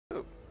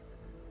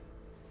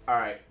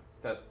Alright,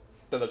 that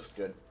looks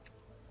good.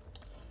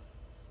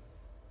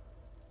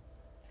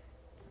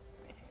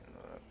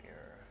 Load up your.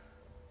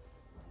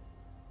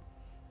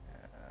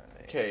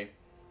 Okay.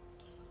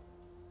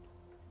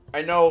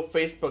 I know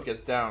Facebook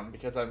is down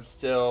because I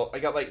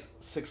got like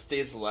 6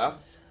 days left.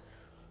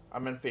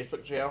 I'm in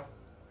Facebook jail.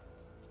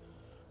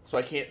 So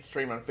I can't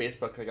stream on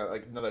Facebook. I got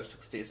like another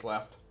 6 days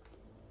left.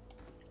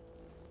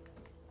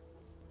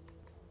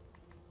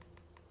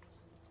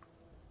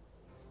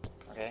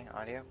 Okay,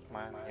 audio.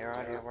 Your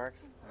audio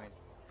works.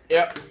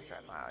 Yep. Try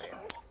my audio.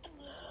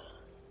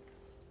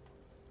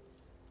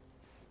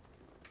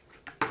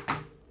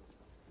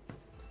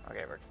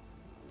 Okay, it works.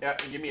 Yeah,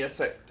 give me a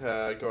sec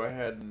to go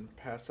ahead and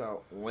pass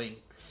out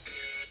links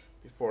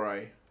before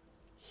I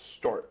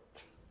start.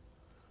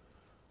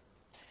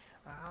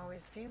 I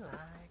always feel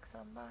like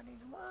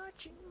somebody's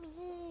watching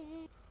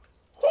me.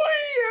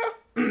 Oh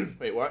yeah!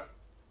 Wait, what?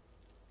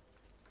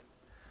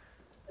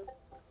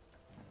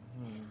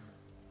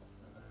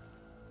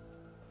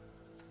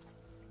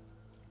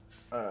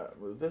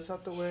 Move this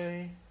out the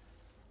way.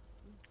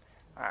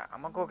 Alright,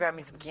 I'm gonna go grab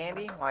me some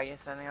candy while you're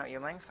sending out your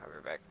links. I'll be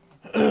right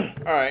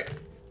back. Alright.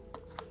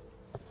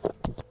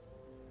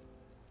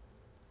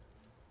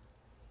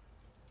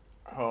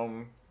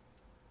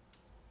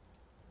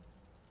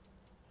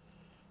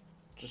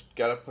 Just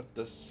gotta put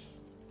this.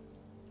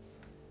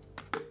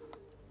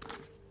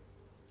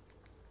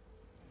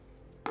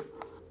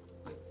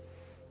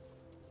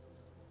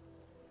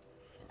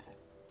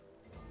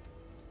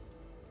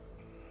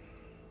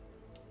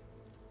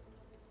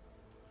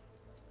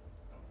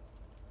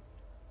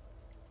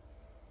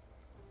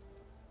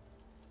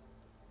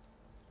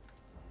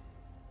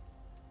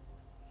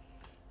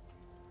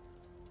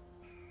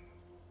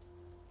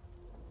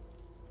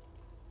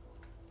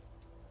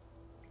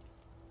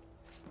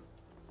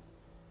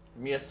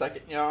 Give me a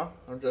second, y'all.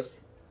 I'm just.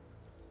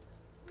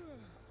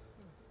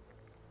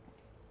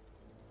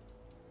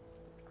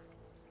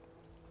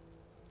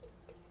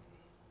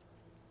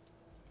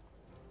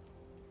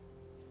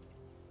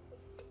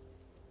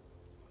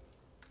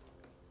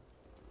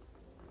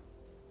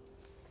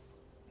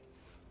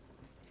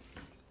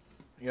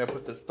 I gotta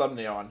put this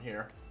thumbnail on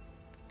here.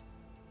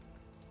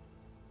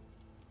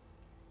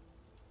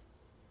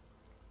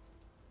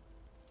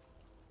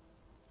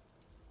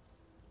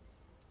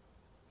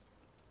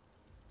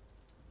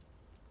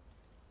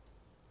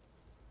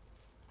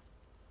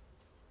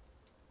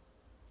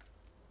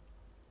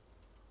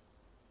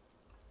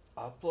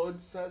 Upload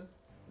said?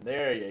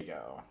 There you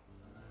go.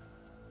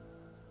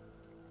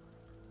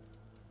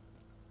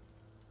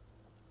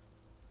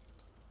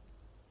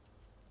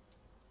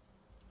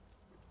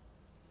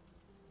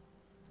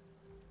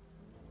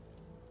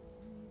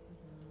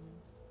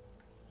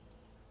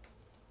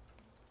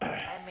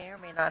 I may or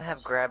may not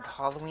have grabbed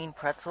Halloween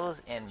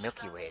pretzels and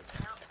Milky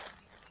Ways.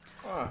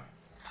 Huh.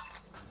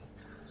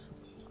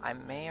 I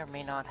may or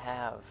may not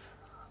have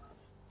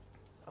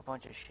a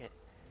bunch of shit.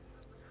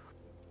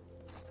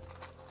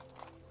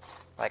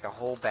 Like a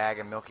whole bag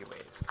of Milky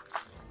Ways.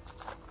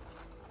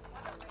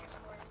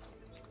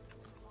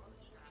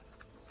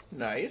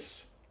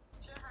 Nice.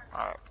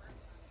 Alright.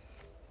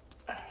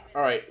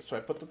 Alright, so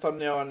I put the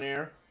thumbnail on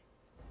there.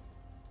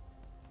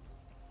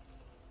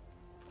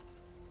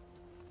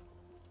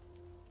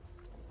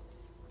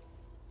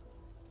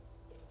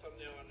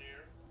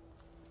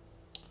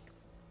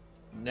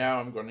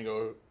 Now I'm going to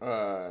go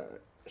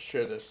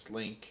share this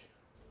link.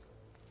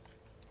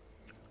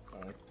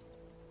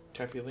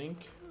 Copy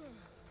link.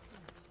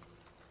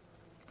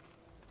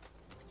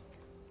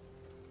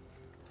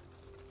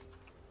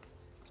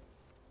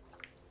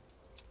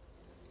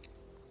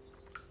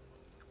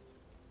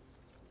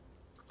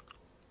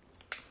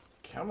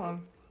 Come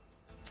on.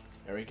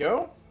 There we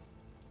go.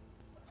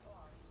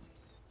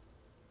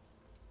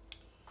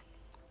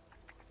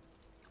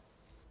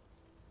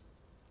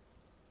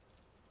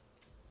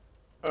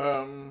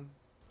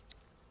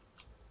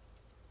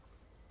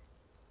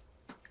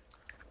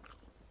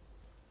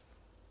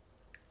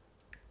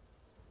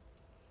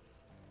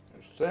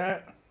 There's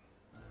that.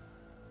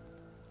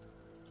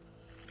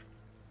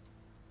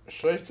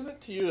 Should I send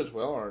it to you as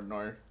well or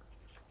no?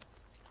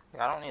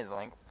 I don't need the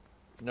link.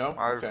 No?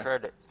 I Okay.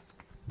 referred it.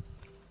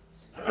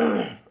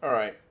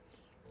 Alright.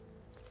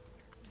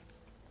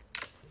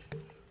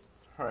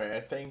 Alright, I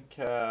think,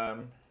 yeah,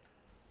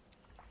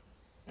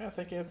 I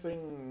think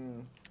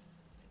everything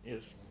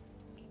is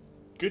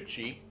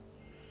Gucci.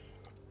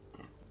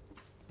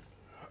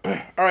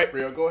 Alright,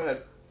 Rio, go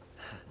ahead.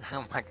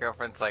 My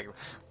girlfriend's like,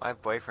 my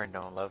boyfriend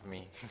don't love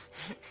me.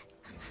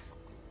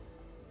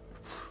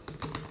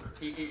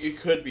 You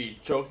could be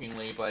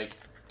jokingly like,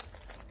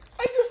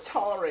 I just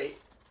tolerate.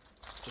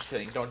 Just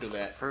kidding, don't do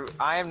that.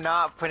 I am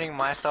not putting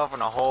myself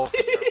in a hole for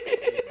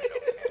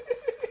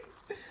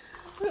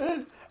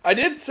your I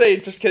did say,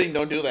 just kidding,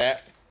 don't do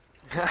that.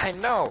 I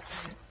know.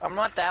 I'm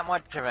not that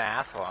much of an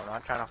asshole. I'm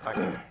not trying to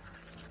fucking.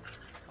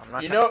 I'm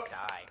not You trying know- to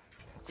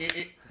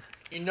die.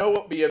 You know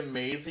what would be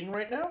amazing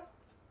right now?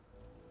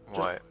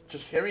 What?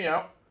 Just hear me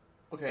out.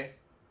 Okay.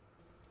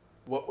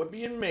 What would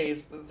be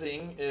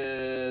amazing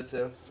is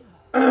if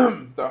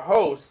the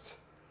host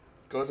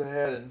goes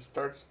ahead and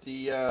starts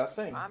the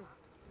thing. I'm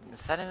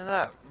setting it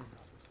up.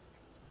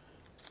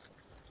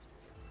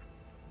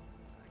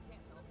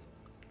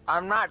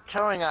 I'm not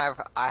killing. I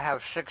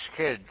have 6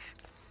 kids.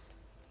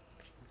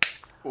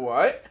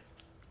 What?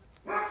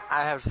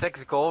 I have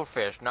 6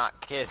 goldfish,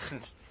 not kids.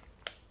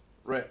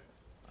 Right.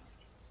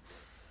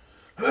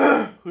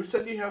 Who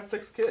said you have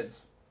 6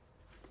 kids?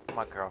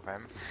 My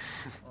girlfriend.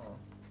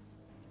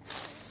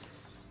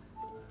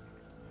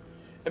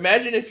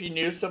 Imagine if you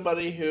knew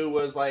somebody who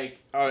was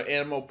like an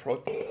animal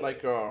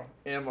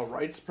animal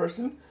rights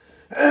person,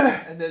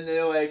 and then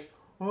they're like,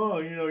 "Oh,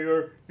 you know,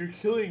 you're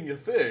killing a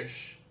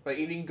fish by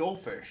eating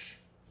goldfish."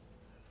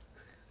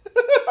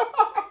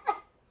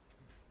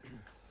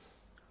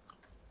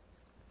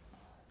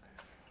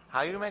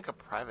 How do you make a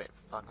private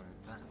fucking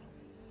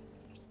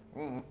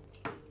thing?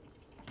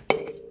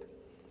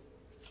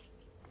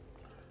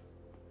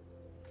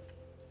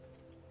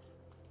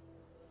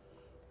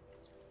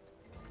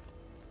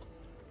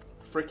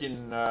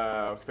 Freaking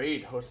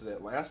Fade hosted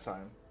it last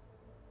time.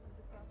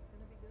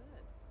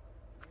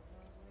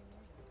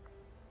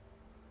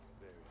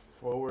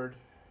 Forward.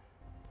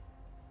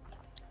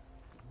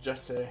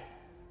 Jesse.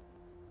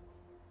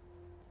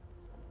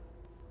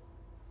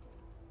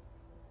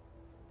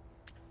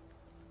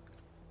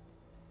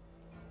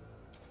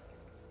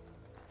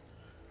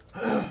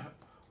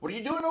 What are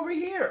you doing over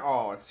here?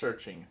 Oh, it's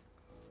searching.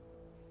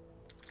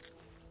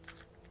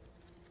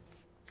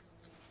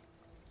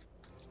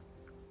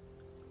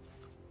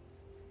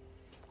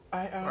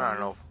 I don't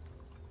know.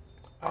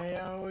 I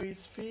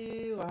always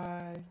feel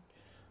like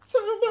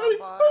somebody's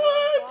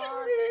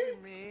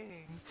watching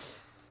me.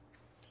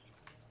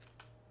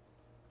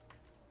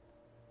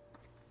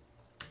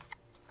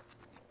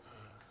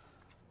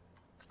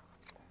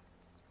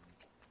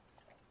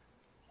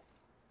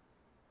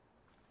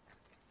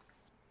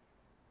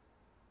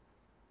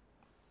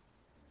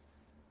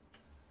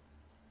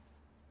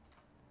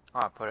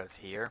 Oh, put us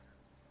here.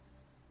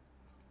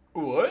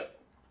 What?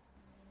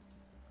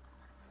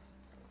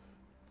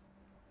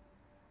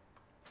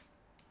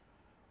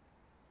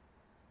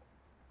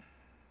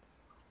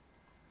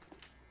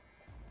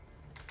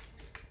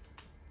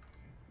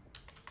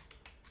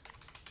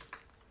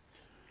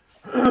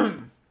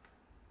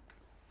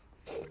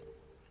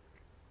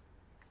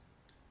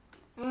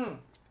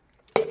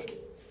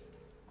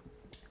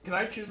 Can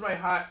I choose my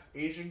hot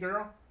Asian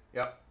girl?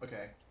 Yep.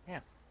 Okay.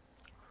 Yeah.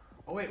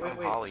 Oh wait.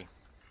 Holly.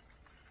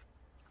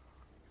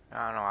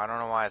 I don't know. I don't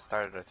know why it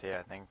started us here.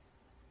 I think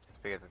it's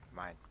because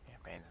my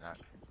campaign's not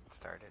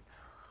started.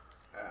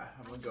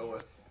 I'm gonna go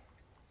with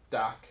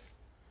Doc.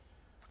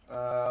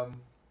 I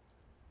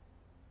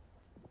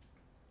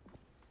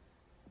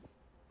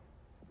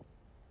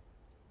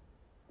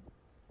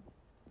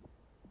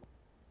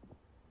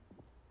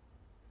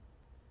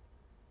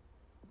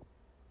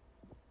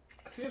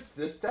think it's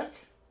this deck.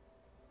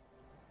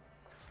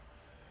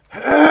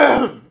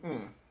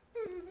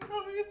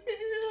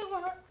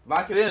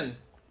 Lock it in.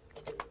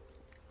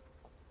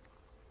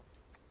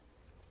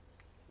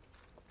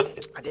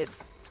 I did.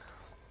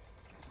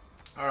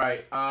 All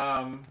right.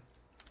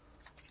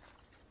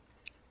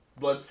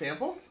 Blood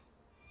samples.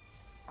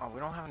 Oh, we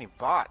don't have any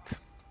bots.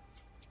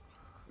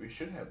 We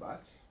should have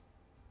bots.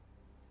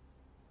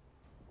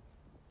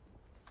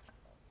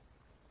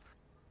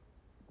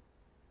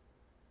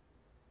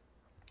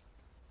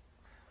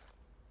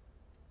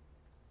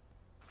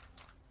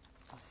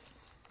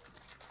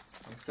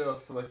 I'm still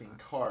selecting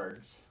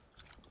cards.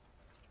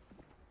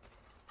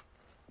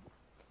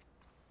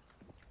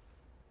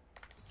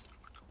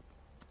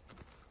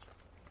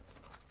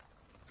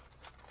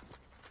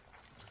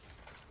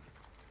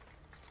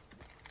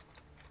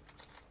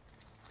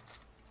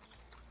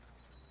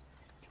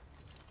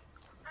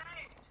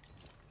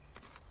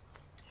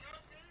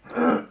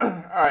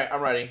 Alright,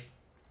 I'm ready.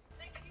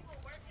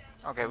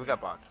 Okay, we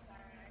got bots.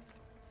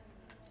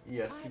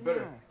 Yes, you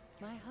better.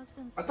 My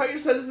husband's I thought you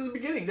said this is the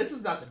beginning. This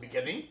is not the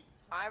beginning.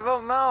 I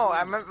don't know.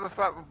 I meant the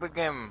fucking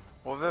begin.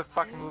 We'll just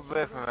fucking move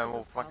this and then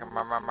we'll fucking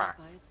remember.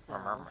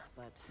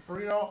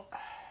 Burrito.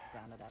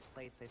 Down to that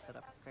place they set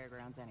up at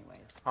fairgrounds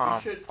anyways. Oh,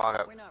 should- fuck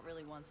it. We're not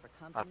really ones for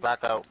company. Let's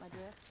back out. my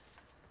drift?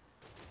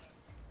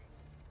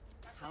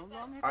 How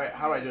long have Alright,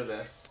 how do I do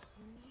this?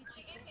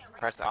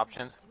 Press the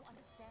options.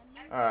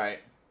 Alright.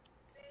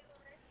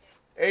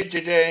 Hey,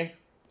 JJ.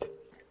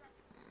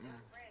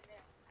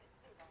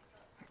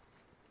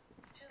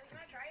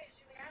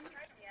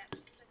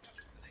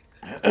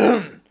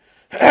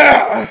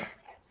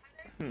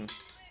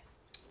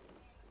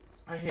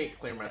 I hate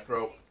clearing my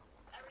throat.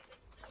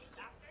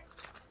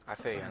 I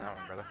feel you on that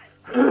one,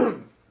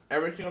 brother.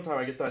 Every single time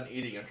I get done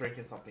eating or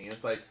drinking something,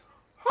 it's like,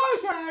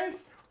 "Hi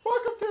guys,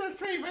 welcome to the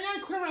stream. I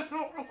gotta clear my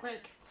throat real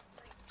quick."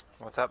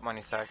 What's up,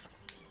 Money Sack?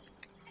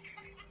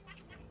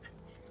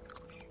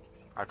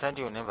 I'll send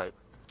you an invite.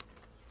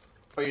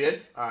 Oh, you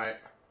did? Alright.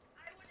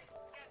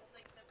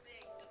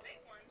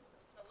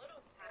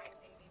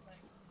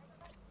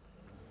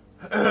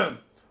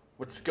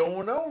 What's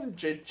going on,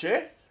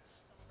 JJ?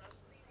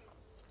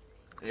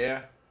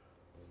 Yeah.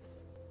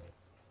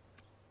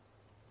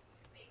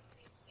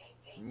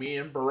 me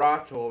and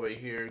Burrito over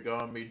here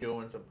gonna be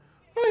doing some.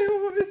 I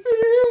always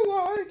feel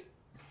like.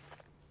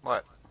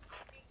 What?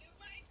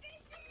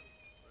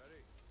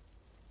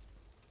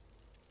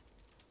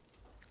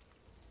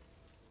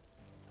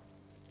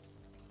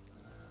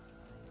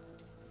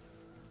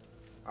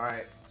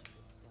 Alright.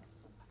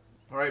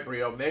 Alright,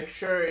 Burrito. Make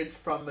sure it's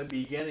from the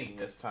beginning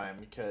this time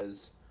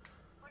because.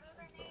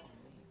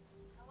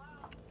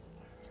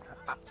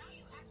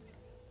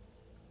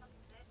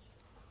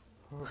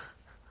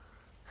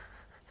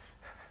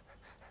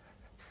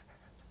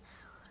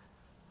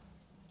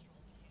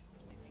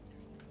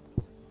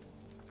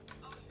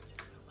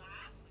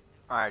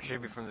 Alright,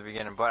 should be from the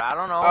beginning, but I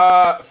don't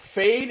know.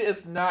 Fade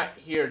is not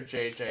here,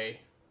 JJ.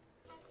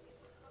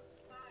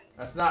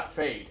 That's not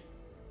Fade.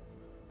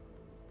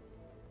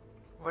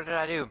 What did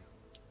I do?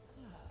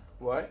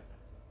 What?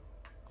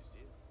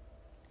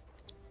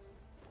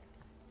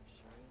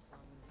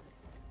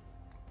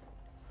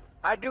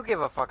 I do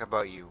give a fuck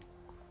about you.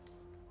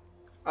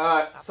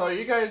 So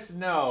you guys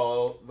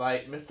know,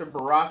 like, Mr.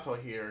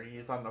 Burrito here,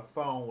 he's on the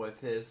phone with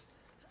his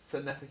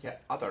significant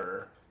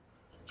other.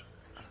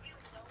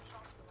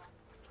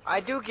 I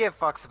do give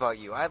fucks about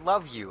you. I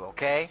love you,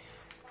 okay?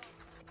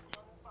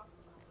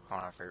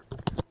 Hold on, for.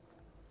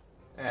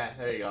 Yeah,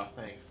 there you go.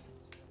 Thanks.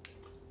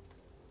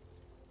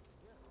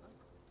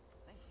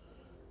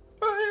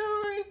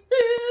 I always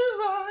feel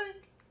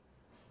like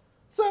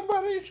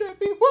somebody should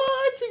be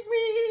watching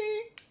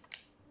me.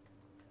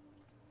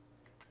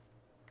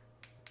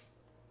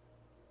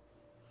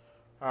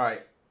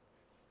 Alright.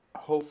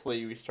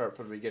 Hopefully we start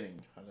from the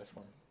beginning on this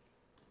one.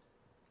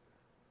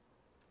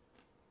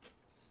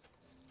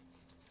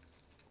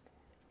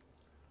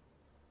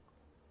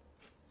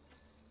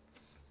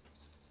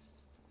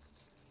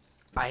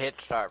 I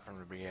hit start from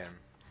the beginning.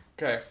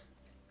 Okay.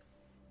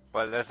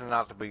 But this is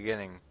not the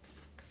beginning.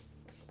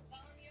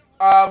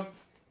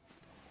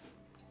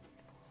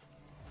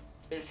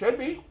 It should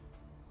be.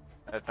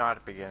 It's not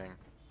the beginning.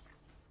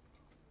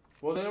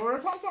 Well, then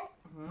we're talking about.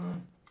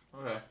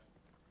 Okay.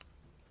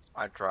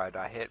 I tried.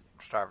 I hit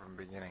start from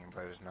the beginning,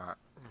 but it's not.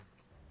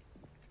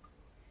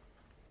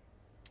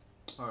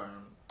 Alright.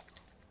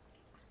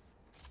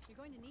 You're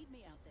going to need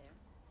me out there.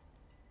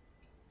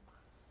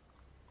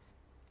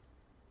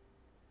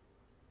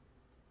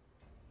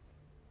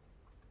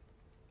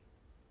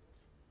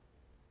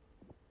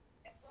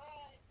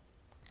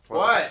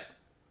 What?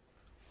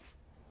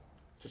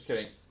 Just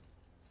kidding.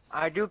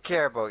 I do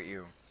care about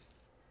you.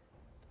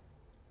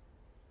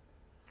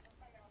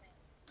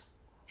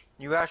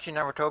 You actually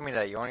never told me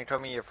that. You only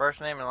told me your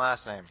first name and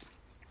last name.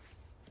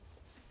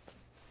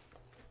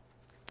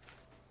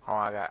 Oh,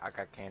 I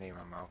got candy in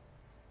my mouth.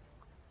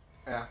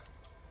 Yeah.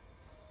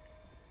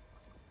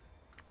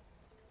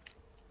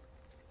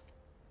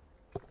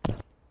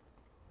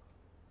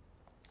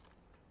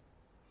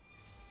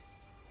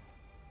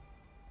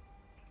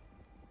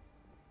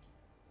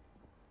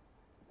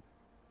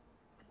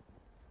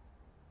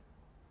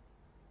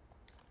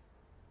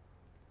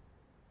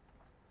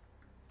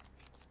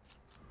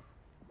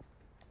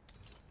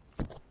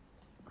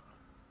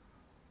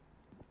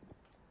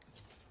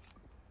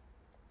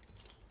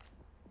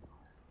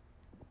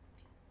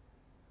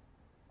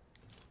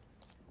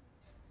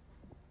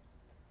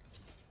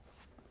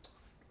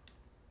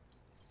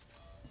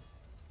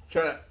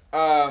 Trying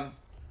to,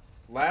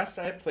 last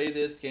I played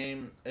this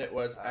game, it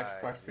was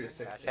Xbox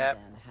 360. Yep.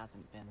 Ben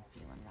hasn't been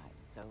feeling right,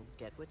 so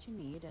get what you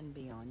need and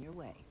be on your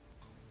way.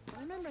 I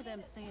remember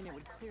them saying it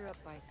would clear up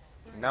by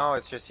spring. No,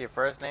 it's just your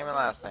first name and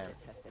last name. Get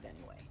tested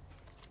anyway.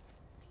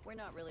 We're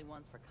not really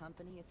ones for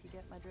company, if you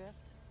get my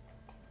drift.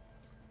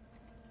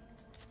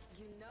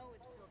 You know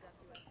it's still got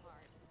to its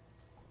part.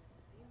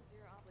 Seems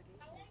your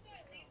obligation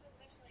is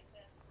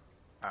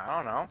to I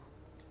don't know.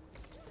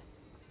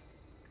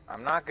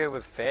 I'm not good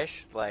with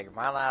fish. Like,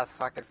 my last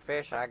fucking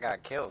fish, I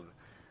got killed.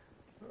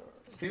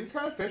 Seems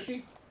kind of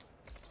fishy.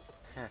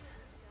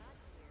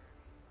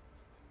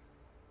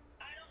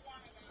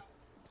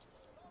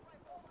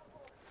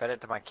 Fed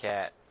it to my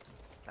cat.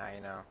 Now you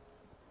know.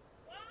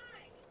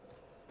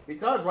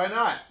 Because, why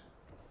not?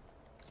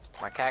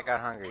 My cat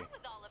got hungry. was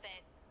all of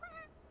it.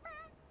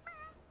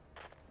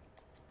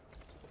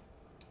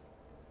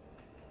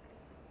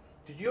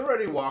 Did you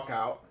already walk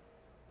out?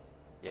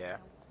 Yeah.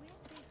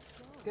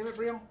 Damn it,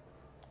 Brio.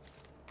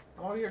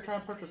 I'm over here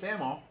trying to purchase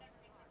ammo.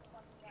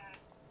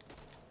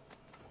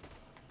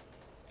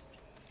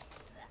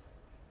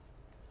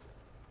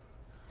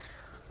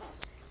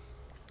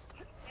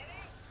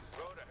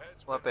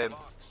 What, babe?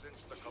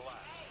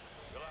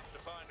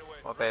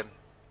 What, babe?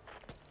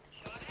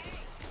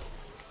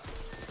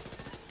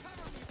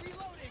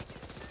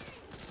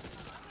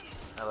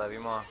 I love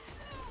you more.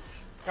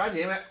 God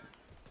damn it.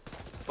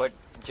 But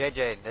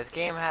JJ, this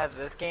game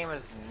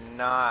is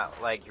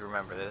not like you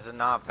remember. This is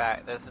not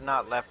This is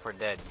not Left 4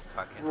 Dead. You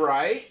fucking.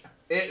 Right?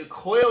 It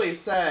clearly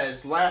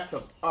says Back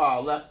for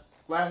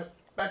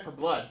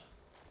Blood.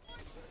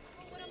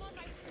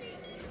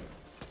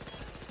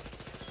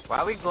 Why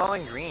are we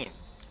glowing green?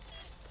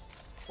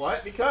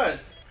 What?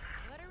 Because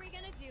What are we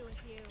gonna do with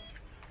you?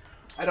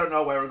 I don't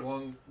know why we're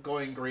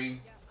going green.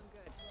 Yeah,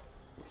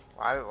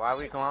 I'm good. Why are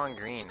we glowing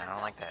green? I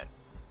don't like that.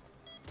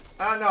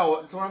 I don't know.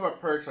 It's one of our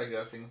perks, I'm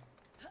guessing.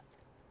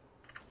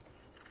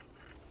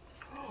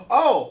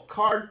 Oh,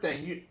 card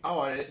thing. You. Oh,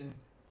 I didn't.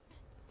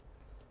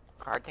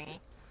 Card thingy?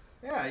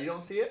 Yeah, you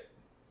don't see it.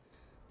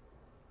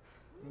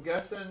 I'm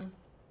guessing.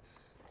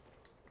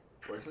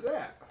 Where's it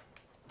at?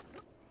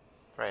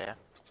 Right,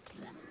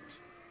 yeah.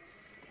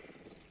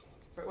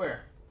 Right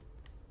where?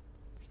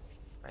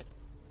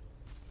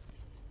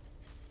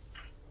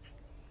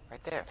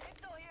 Right there.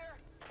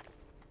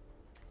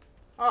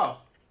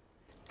 Oh.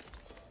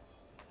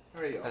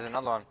 There you go. There's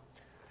another one.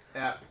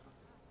 Yeah.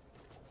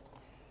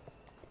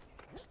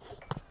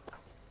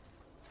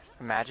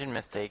 Imagine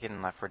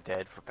mistaking Left 4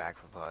 Dead for Back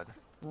 4 Blood.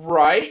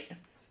 Right?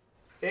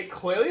 It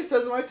clearly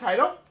says in my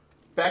title,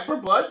 Back 4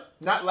 Blood,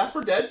 not Left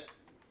 4 Dead.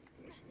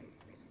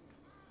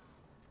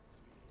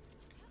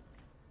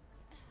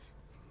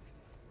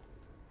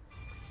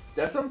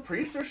 That's some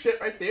priester shit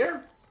right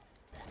there.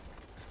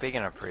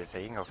 Speaking of priest,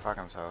 he can go fuck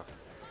himself.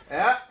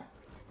 Yeah.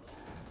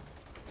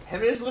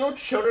 Him and his little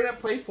children that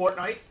play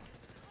Fortnite.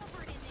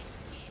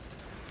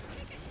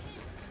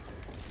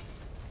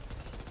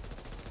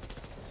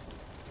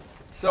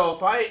 So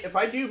if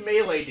I do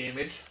melee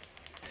damage,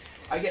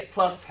 I get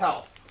plus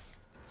health.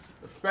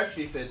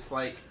 Especially if it's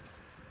like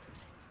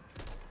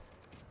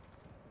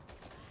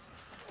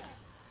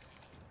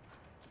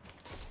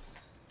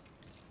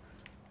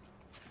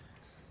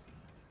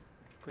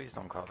Please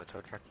don't call the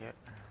tow truck yet.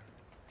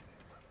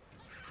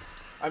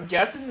 I'm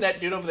guessing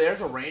that dude over there is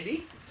a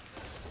Randy.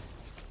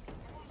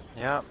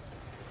 Yep.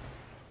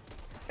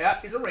 Yeah,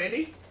 he's a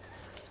Randy.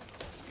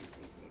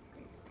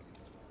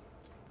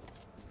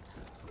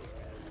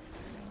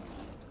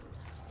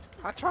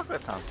 Hot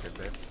chocolate sounds good,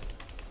 babe.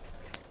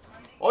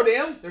 Oh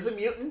damn, there's a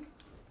mutant.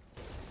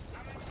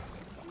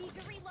 Need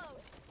to reload.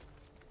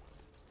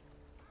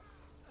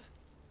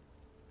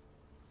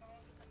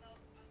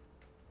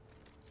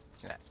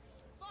 Yeah.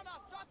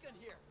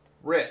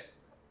 Rit.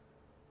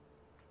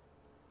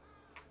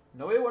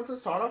 Nobody wants a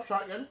sawed-off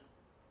shotgun,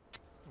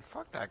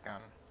 Fuck that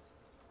gun.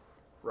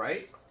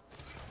 right?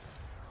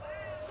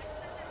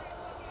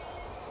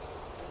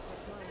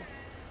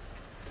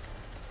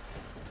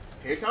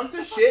 Here comes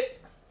the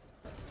shit.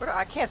 But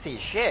I can't see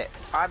shit.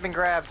 I've been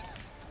grabbed.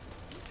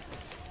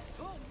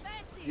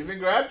 You've been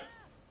grabbed?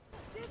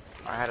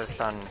 I had a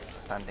stun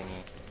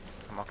thingy.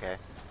 I'm okay.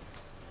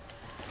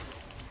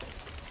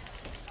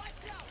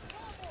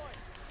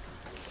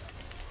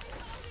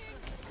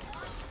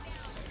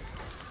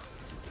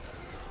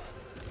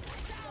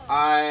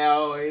 I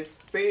always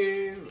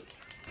feel.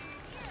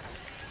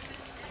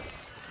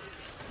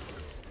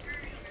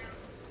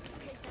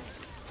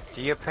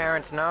 Do your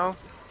parents know?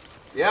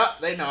 Yeah,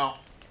 they know.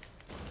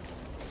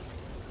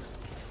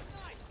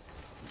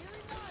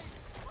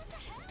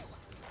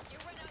 You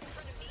run out in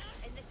front of me,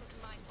 and this is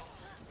my fault.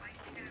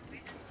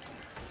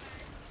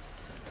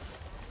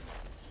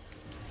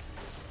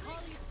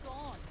 Holly's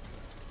gone.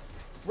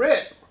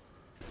 Rit.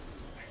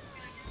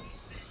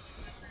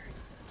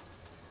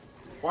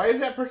 Why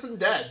is that person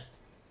dead?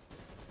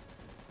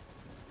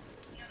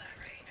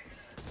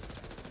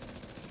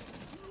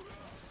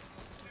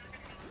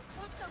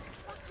 What the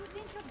fuck you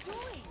think you're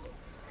doing?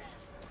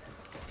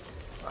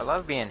 I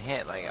love being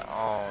hit like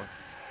all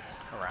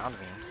around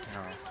me. You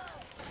know.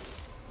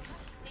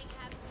 They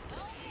have no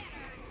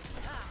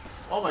manners.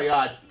 Oh my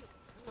god.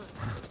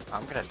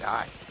 I'm gonna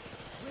die.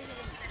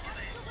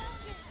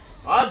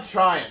 I'm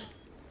trying.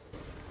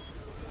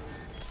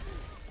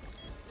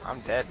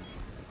 I'm dead.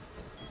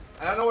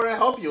 I don't know where to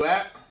help you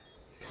at.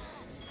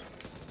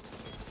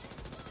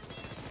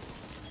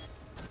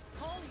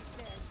 Holly's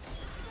dead.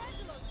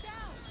 Angelo's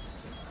down.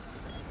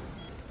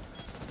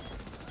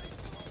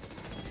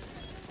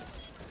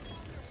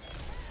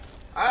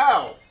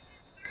 Ow.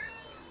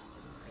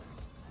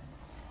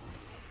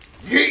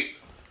 Yeet.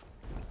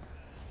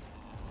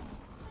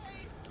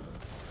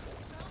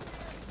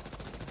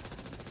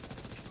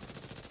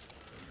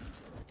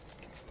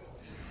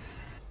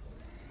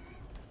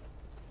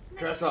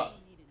 Dress up.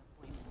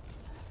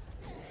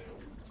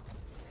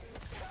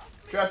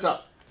 Dress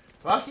up.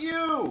 Fuck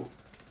you.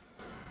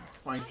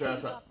 Fine,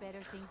 dress up.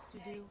 Better things to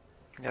do.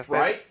 Yes, babe.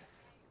 Right?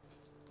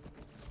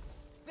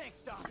 Thanks,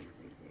 Doc.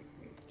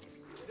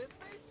 This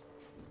face?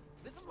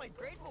 This is my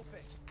grateful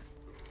face.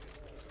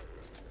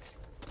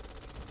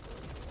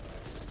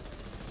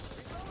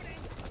 Reloading.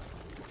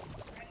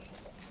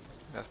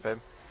 Yes, babe.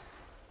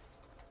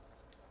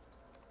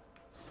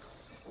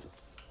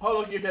 Oh,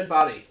 look at your dead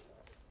body.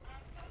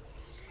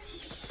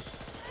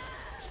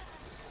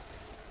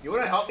 You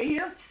want to help me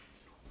here?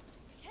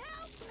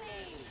 Help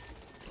me!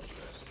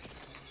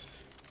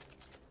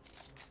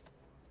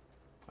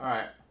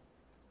 Alright.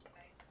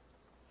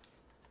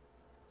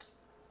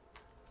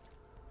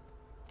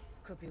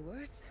 Could be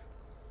worse.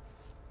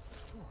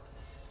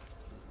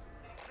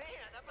 Man,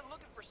 I've been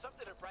looking for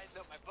something to brighten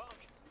up my bunk.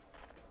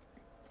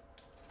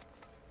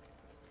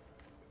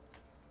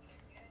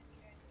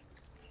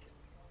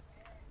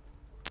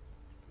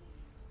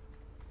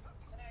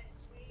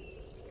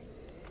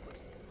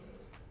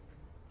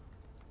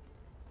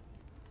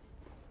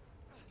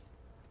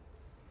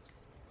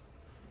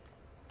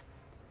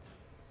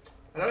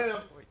 I don't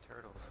know. Boy,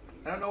 turtles.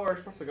 I don't know where we're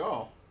supposed to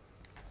go.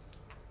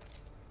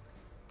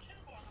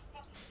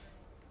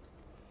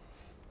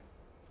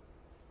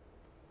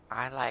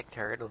 I like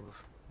turtles.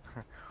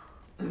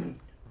 I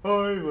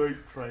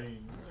like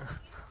trains.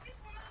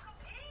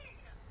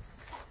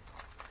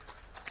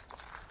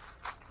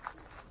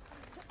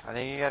 I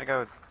think you gotta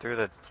go through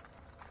the.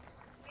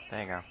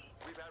 There you go.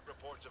 We've had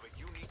reports of a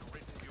unique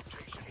written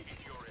mutation in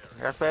your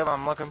area. Yes, babe,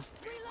 I'm looking.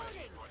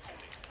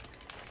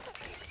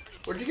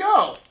 Where'd you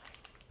go?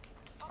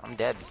 I'm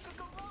dead.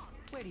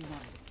 Where do you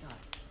want me to start?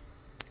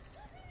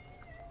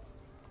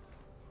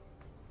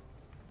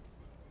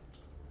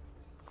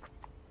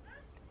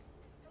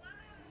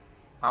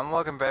 I'm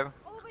looking, babe.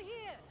 Over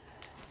here!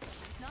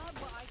 Not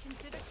what I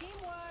consider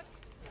teamwork!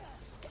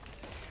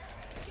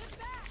 Get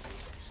back!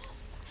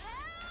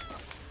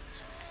 Help!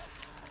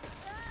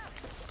 Stop!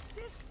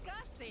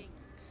 Disgusting!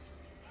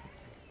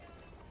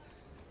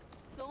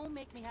 Don't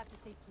make me have to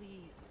say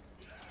please.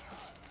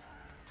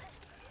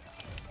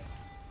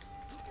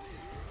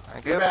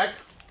 Thank Get you. back.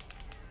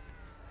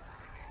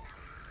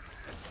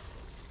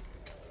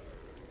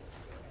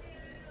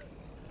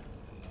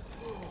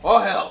 Oh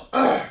hell!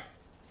 Reloading.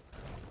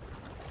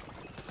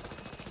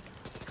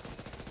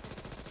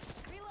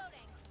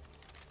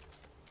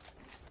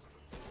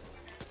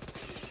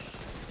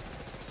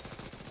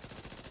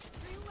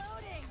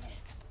 Reloading!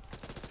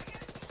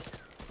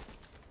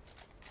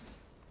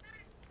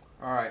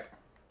 All right.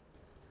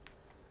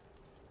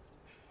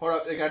 Hold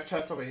up, they got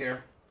chests over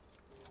here.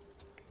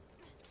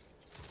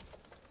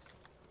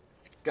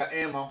 Got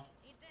ammo.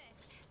 Need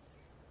this.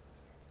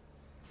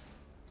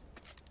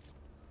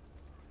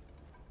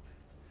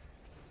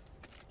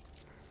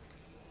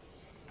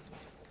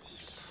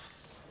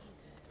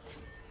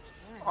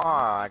 Oh,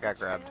 I got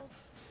grabbed.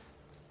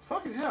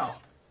 Fucking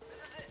hell.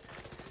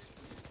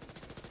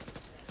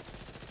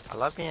 I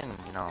love being,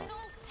 you know,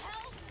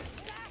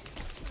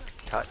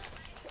 touch.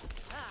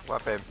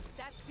 What, babe?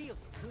 That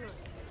feels good.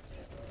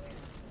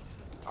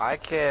 I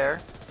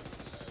care.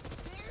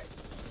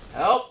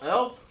 Help!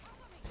 Help!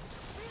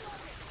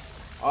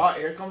 Oh,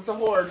 here comes the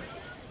horde.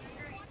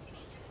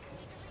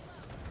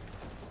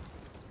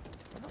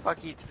 Who the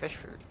fuck eats fish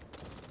food?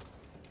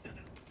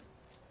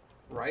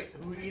 Right?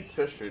 Who eats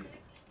fish food?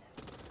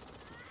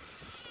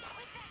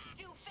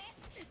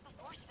 Doofus,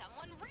 before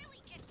someone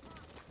really gets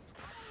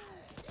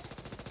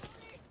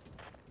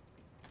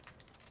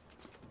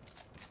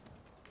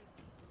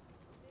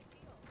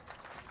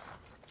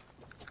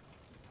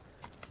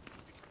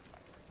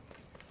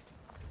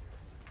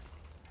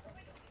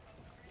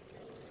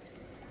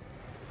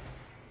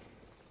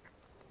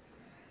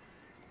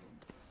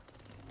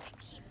I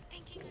keep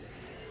thinking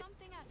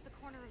something out of the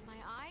corner of my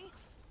eye,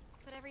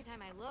 but every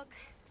time I look,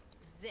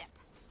 zip.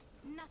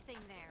 Nothing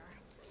there.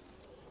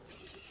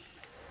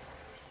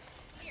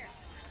 Here,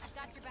 I've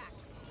got your back.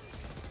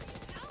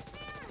 Out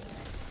there!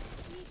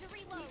 Need to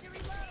reload.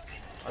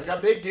 I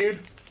got big, dude.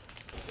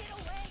 Get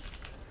away!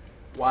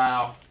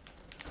 Wow.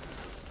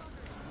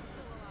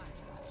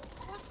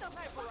 What the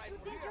fuck you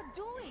think you're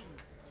doing?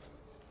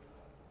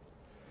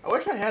 I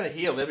wish I had a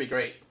heal. That'd be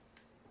great.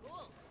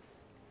 Cool.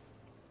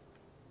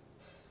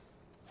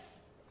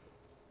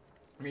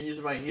 I mean,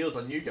 using my heals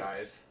on you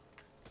guys.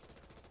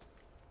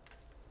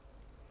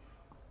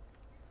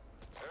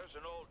 There's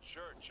an old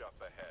church up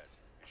ahead.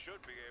 You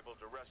should be able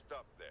to rest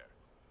up there.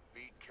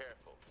 Be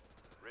careful.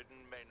 Ridden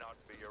may not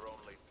be your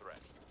only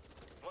threat.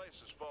 The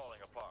place is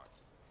falling apart,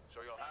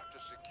 so you'll have to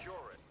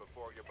secure it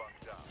before you bunk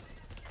down.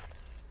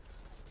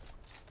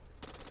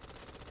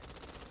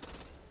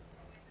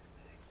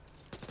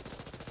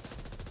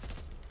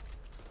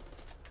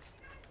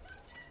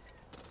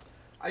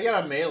 I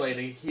got a melee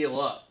to heal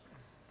up.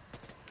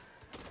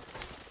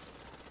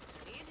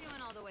 What are you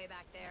doing all the way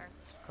back there?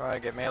 Go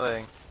ahead, get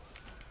melee.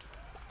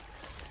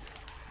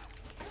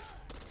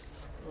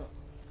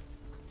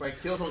 My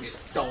kills don't get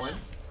stolen.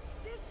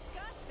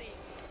 Disgusting!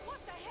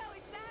 What the hell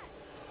is that?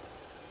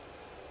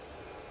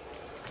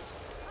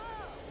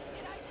 Oh,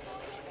 did I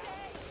spoil your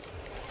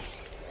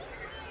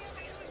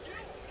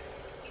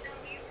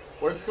day?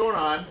 What's going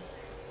on?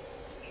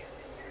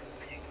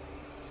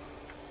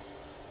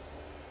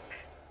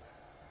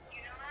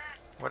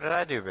 What did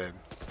I do, babe?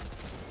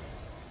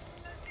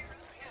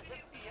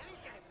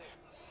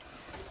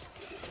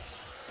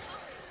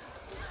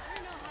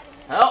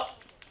 Help!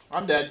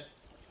 I'm dead.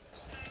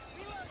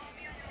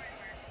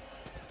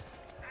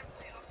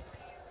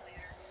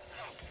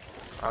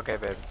 Okay,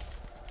 babe.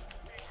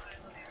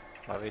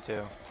 Love you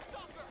too.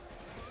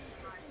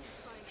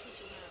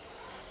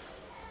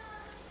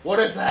 What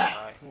is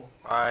that?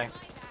 Bye.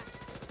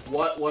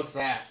 What was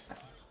that?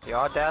 The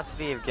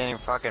audacity of getting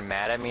fucking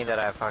mad at me that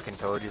I fucking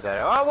told you that.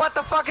 Oh, what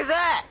the fuck is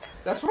that?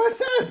 That's what I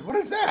said. What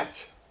is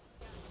that?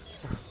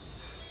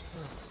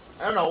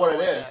 I don't know what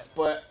it is,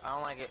 but I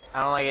don't like it.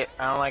 I don't like it.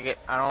 I don't like it.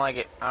 I don't like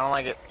it. I don't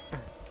like it.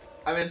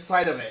 I'm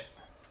inside of it.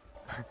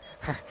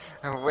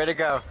 Way to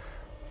go.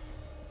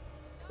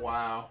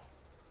 Wow.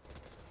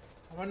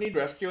 I'm gonna need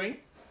rescuing.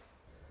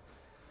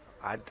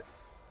 I.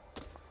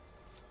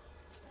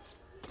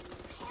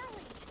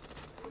 Carly!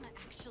 I'm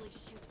actually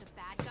actually shoot the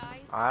bad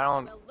guys. I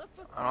don't Well, look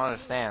before I don't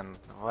understand.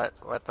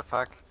 What the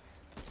fuck?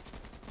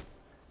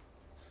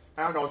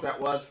 I don't know what that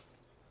was.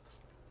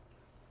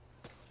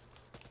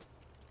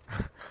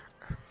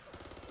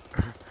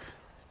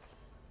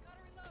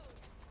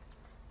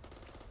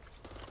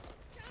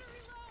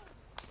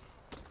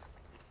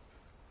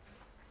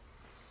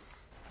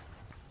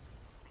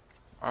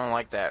 I don't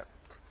like that.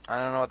 I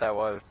don't know what that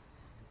was.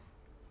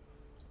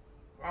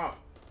 Oh.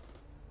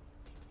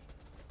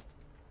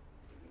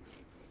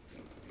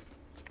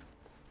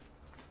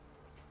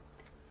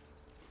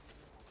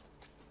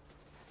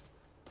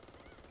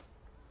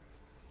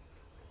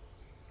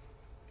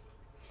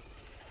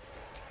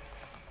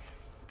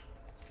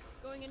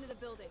 Going into the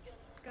building.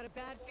 Got a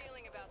bad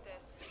feeling about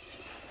this.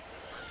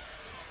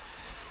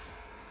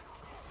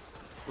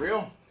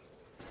 Real?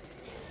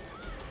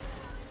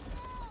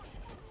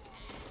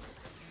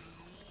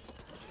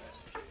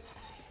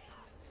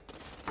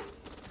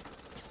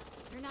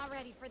 You're not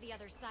ready for the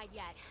other side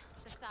yet.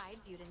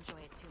 Besides, you'd enjoy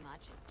it too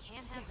much.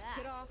 Can't have that.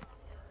 Get off.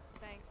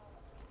 Thanks.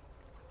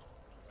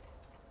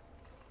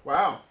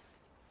 Wow.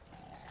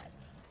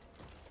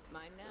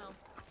 Mine now.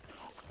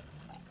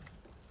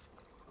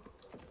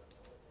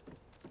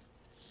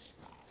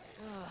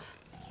 Ugh,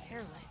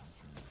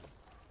 careless.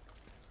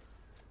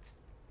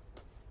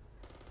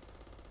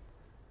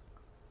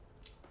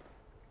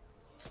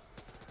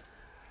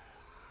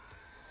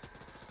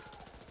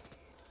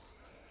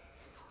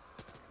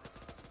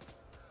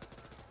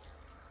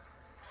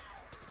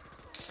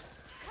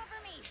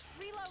 Cover me!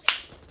 Reload!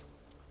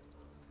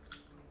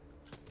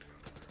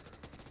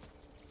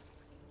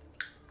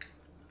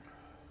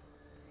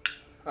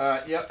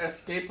 Yep,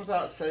 escape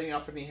without setting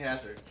off any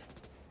hazards.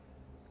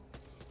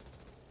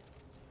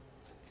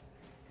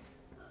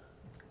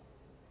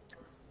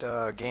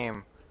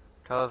 Game.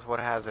 Tell us what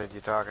hazards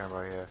you're talking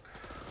about here.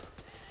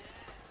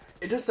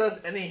 It just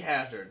says any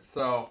hazard,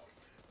 so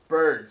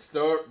birds,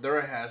 they're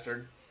a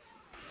hazard.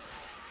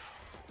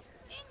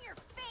 In your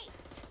face!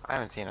 I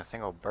haven't seen a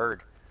single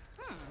bird.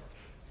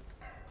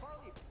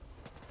 Carly,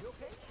 you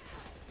okay?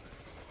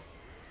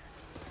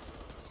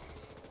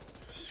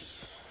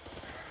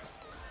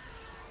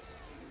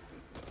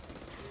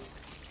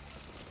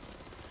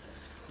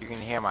 You can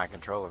hear my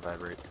controller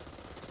vibrate.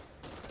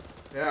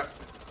 Yeah.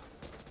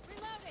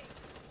 Reloading!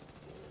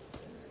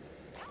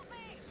 Help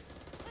me!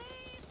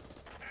 Please!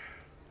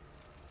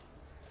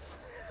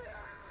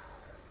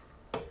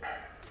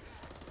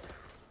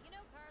 You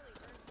know Carly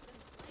burns them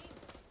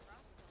flames when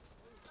frost don't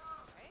move,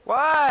 right? What?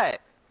 I've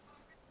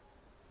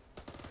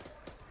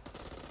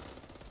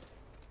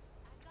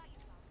got you,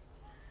 Tom.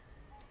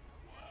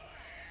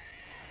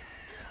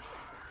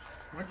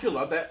 Don't you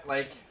love that?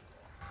 Like,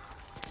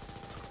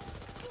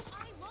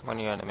 When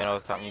you're in the middle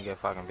of something, you get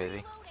fucking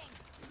busy.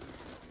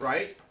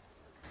 right?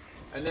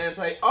 And then it's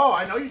like, oh,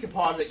 I know you can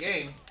pause the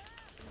game.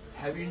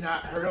 Have you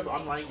not heard of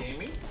online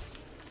gaming?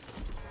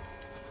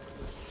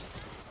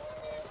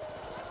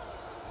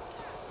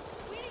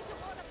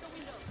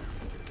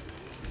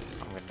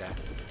 I'm gonna die.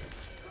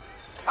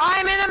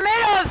 I'm in the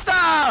middle of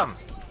some!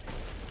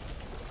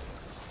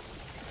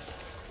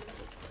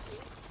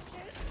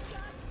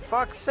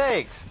 Fuck's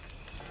sakes.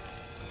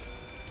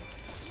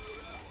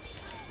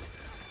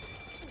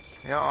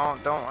 You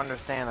don't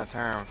understand the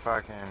term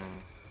fucking...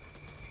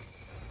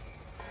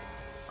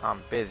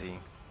 I'm busy.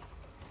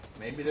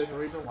 Maybe there's a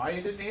reason why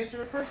you didn't answer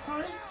the first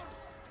time?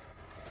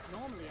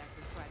 Normally I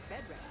prescribe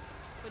bed rest,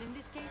 but in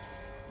this case,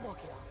 walk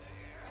it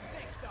off.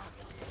 Thanks, Doc.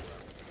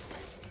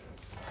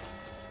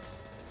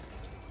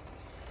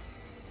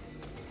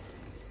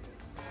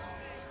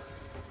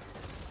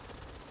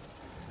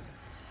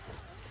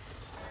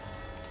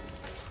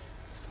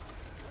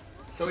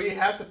 So you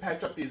have to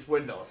patch up these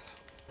windows.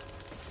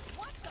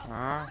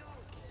 Huh?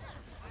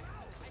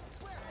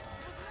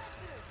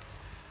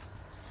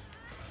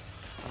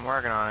 I'm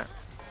working on it.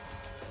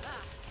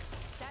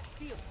 That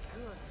feels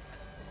good.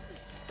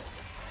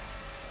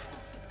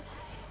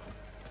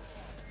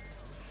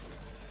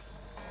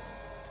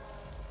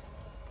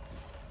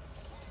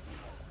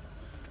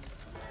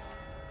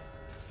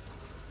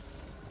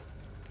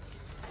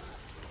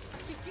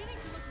 Beginning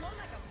to look more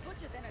like a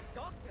butcher than a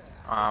doctor.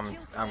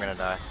 I'm gonna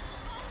die.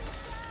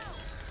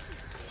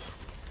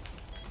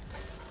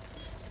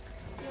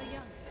 You're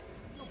young.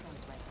 No guns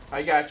right now.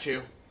 I got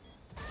you.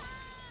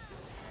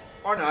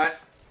 Or not.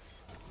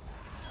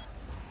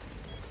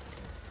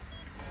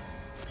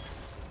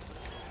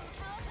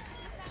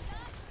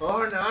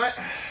 Or not.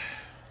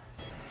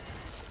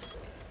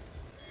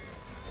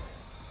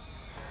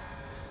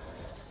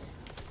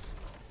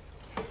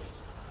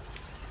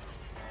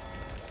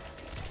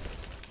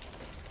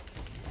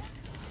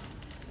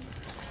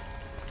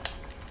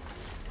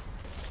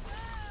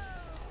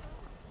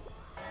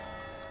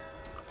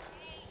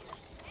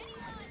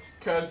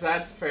 Cause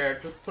that's fair.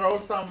 Just throw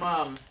some Get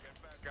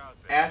back out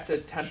there.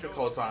 acid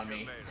tentacles Show them on what me.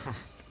 you're made of.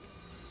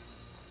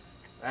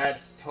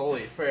 That's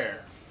totally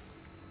fair.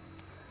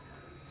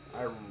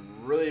 I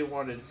really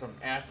wanted some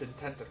acid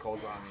tentacles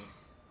on me.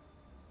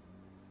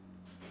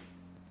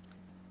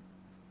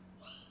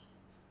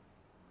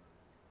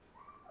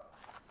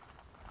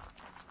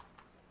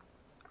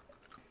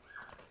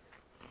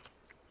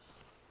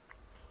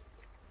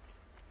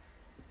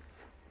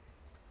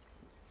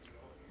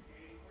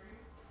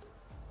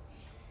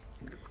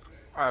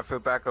 Alright,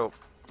 food, back up.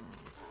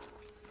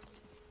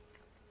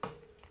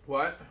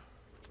 What?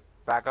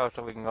 Back up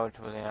so we can go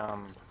to the,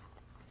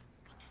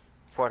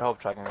 Fort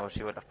Hope so I can go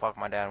see what the fuck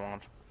my dad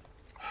wants.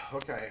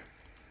 Okay.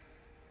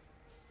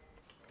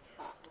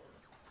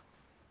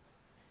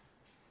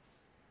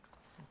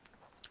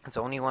 It's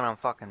only when I'm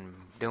fucking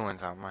doing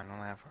something, I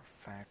know that for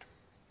a fact.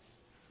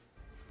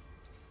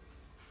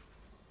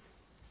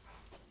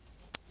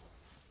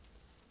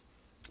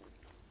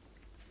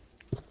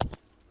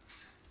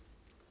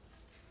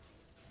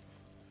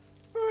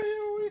 I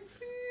always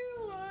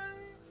feel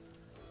like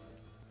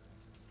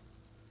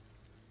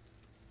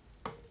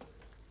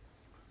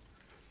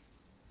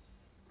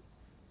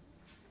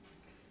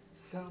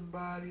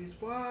somebody's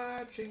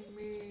watching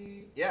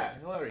me. Yeah,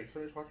 Hillary,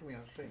 somebody's watching me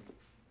on stream.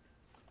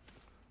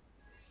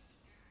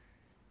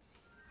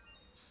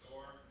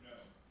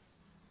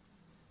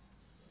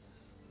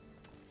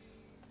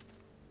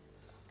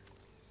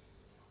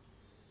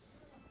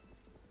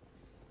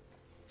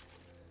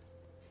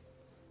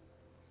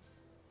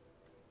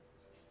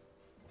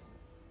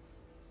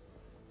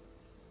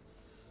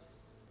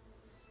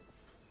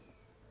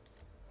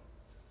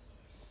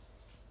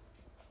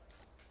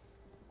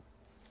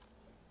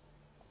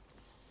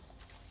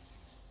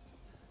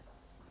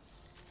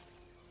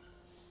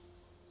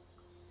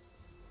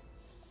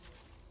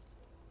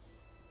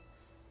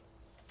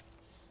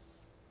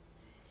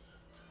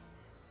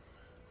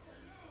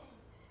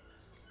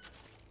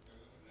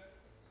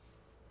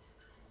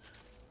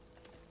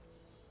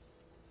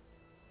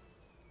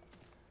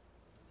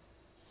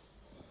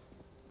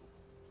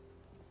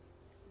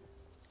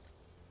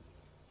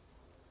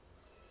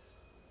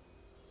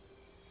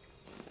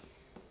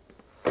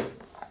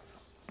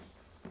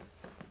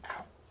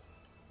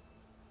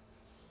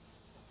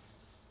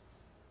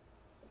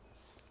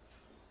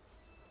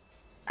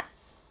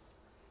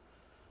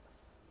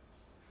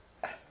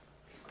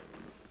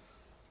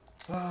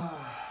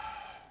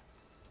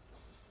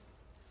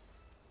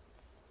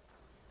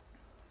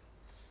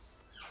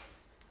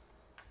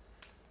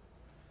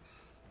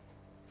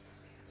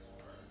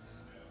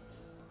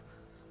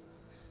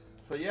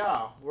 So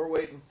yeah, we're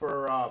waiting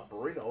for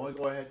Burrito. We'll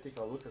go ahead and take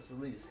a look at some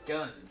of these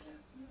guns.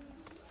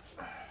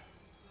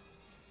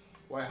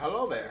 Why,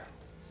 hello there.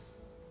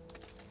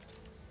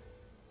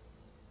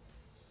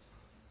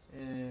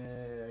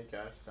 I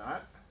guess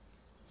not.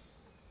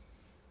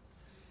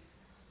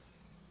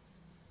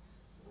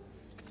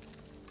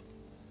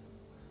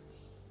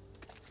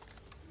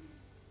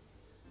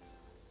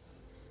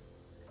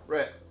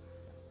 Right.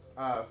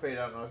 Fade,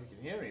 I don't know if you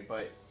can hear me,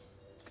 but...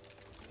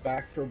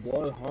 Back for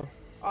blood, huh?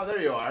 Oh, there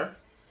you are.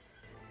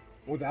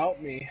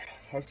 Without me.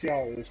 I see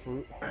how it is,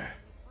 fruit.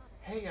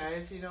 Hey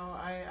guys, you know,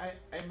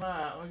 I'm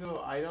gonna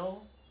go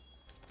idle.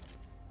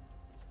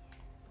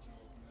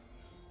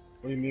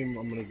 What do you mean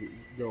I'm gonna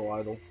go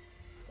idle?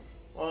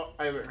 Well,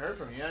 I haven't heard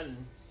from you,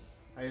 and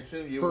I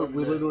assume you Fruit,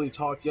 we to... literally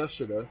talked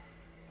yesterday.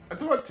 I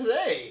thought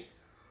today!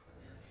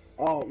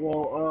 Oh,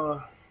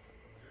 well,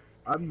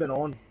 I haven't been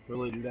on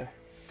really today.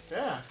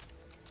 Yeah.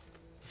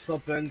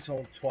 Slept in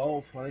till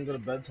 12, I didn't go to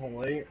bed till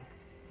late.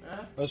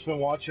 Yeah. I've just been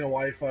watching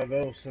Hawaii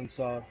 5-0 since,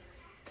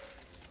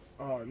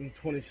 in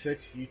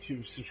 26,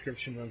 YouTube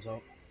subscription runs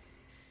out.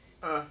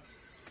 Well,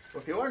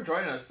 if you want to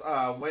join us,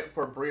 wait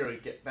for Burrito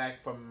to get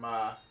back from,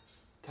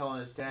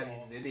 telling his dad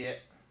he's an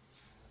idiot.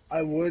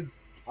 I would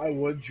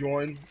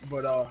join,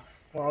 but,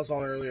 when I was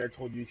on earlier, I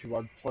told YouTube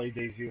I'd play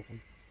DayZ with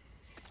him.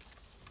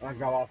 I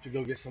got off to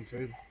go get some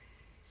food.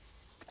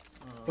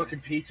 Fucking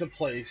pizza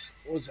place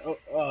was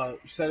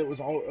said it was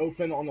all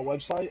open on the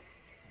website.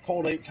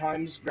 Called 8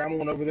 times. Grandma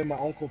went over there. My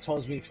uncle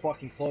tells me it's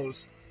fucking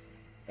closed,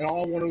 and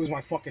all I wanted was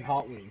my fucking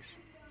hot wings.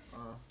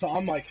 So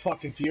I'm like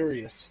fucking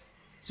furious.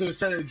 So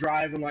instead of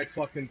driving like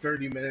fucking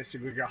 30 minutes to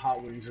go get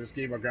hot wings, I just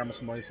gave my grandma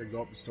some money. Said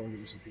go up to the store and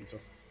get me some pizza.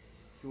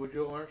 Would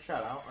you want a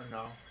shout out or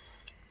no?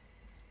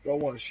 Do I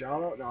want a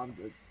shout out? No, I'm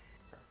good.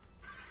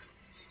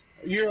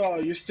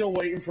 You're still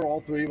waiting for all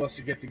 3 of us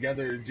to get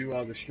together to do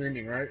the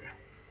streaming, right?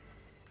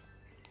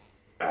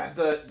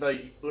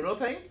 The Uno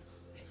thing?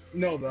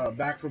 No, the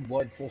Back for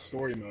Blood full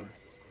story mode.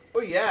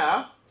 Oh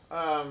yeah.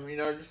 You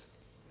know,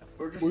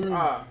 we're just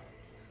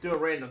doing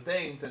random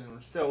things and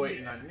we're still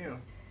waiting on you.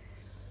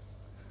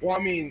 Well,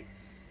 I mean,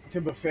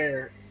 to be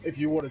fair, if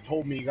you would have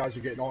told me you guys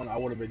were getting on, I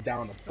would have been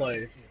down to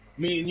play.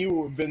 Me and you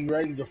would have been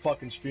ready to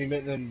fucking stream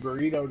it, and then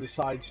Burrito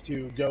decides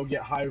to go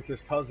get high with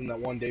his cousin that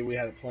one day we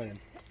had it planned.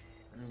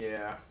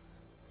 Yeah.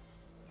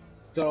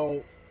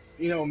 So,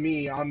 you know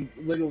me, I'm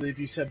literally, if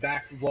you said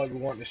Back for Blood, we're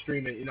wanting to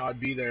stream it, you know, I'd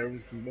be there.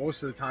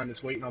 Most of the time,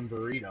 it's waiting on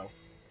Burrito.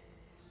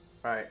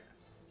 Right.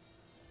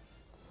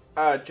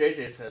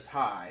 JJ says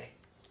hi.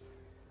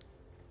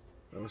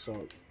 What's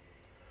up?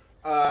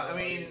 I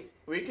mean,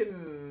 we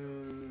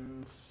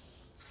can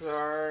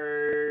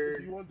start...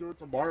 If you want to do it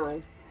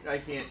tomorrow. I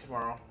can't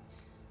tomorrow.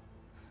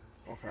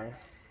 Okay.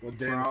 What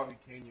day Tomorrow?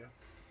 can you?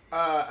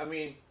 I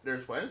mean,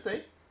 there's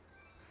Wednesday.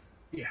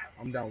 Yeah,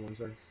 I'm down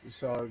Wednesday.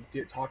 Just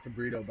talk to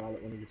Burrito about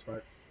it when he gets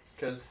back.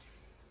 Because,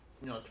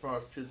 you know,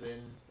 tomorrow's Tuesday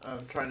and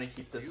I'm trying to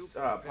keep this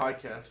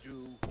podcast.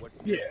 Do what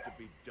Yeah. needs to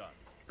be done.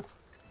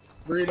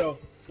 Burrito,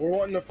 we're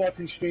wanting to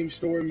fucking stream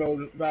story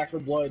mode Back for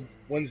Blood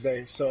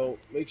Wednesday, so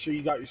make sure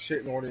you got your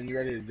shit in order and you're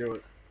ready to do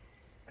it.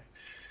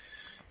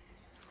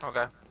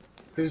 Okay.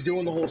 Because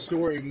doing the whole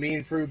story, me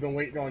and Fruit have been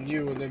waiting on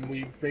you, and then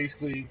we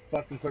basically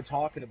fucking quit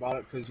talking about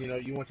it because, you know,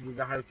 you went to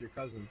go hide with your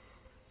cousin.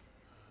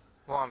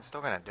 Well, I'm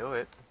still gonna do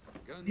it.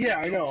 Yeah,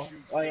 I know.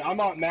 Like, I'm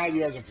not mad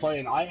you guys are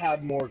playing. I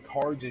had more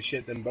cards and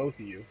shit than both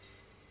of you.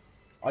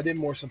 I did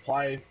more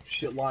supply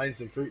shit lines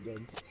than Fruit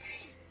did.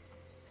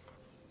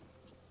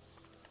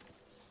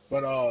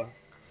 But,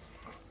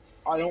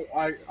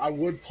 I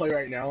would play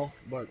right now,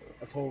 but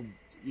I told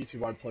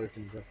YouTube I'd play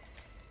things up.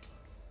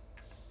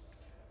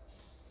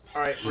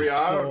 Alright, Bria,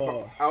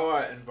 So,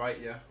 I'll invite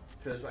you.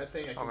 Because I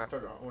think I can Okay.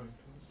 start our own.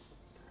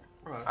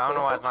 I don't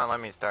know why it's not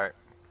letting me start.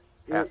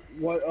 Yeah.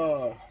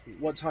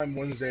 What time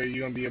Wednesday are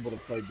you gonna be able to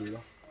play, Burrito?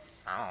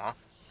 I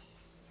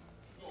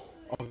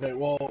Okay,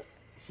 well,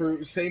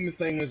 for same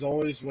thing as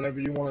always, whenever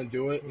you want to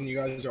do it and you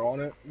guys are on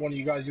it, one of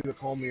you guys either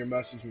call me or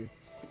message me.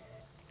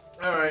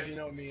 Alright. You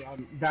know me,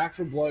 Back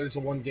for Blood is the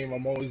one game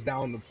I'm always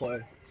down to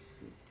play.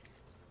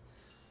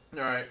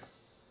 Alright.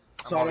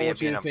 So I don't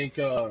want you to think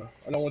I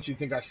don't want you to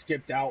think I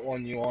skipped out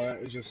on you on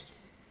it. It's just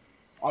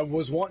I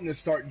was wanting to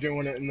start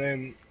doing it and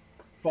then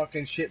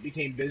fucking shit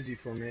became busy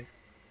for me.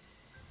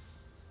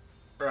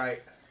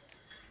 Right.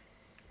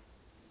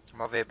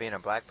 I'm over here being a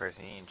black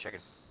person eating chicken.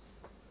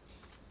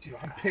 Dude,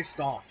 I'm pissed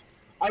off.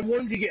 I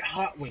wanted to get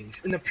hot wings,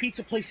 and the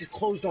pizza place is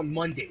closed on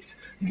Mondays.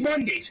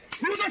 Mondays!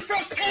 Who the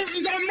fuck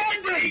closes on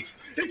Mondays?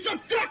 It's a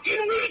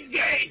fucking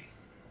weekday!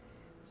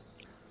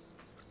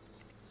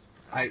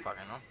 I don't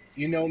fucking know.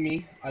 You know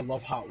me, I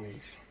love hot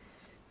wings.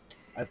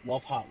 I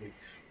love hot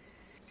wings.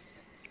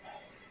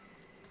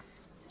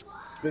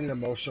 It's been an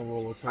emotional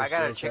roller coaster. I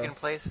got a okay? chicken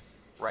place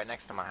right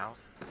next to my house,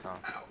 so.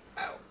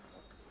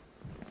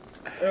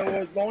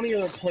 The only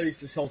other place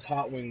that sells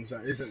hot wings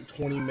that isn't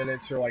 20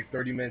 minutes or like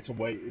 30 minutes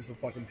away is a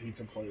fucking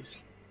pizza place.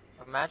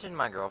 Imagine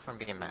my girlfriend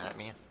being mad at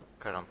me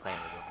because I'm playing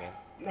a video game.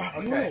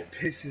 No, you know what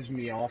pisses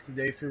me off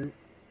today, Fruit?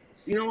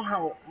 You know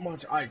how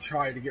much I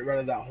try to get rid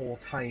of that whole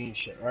tiny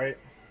shit, right?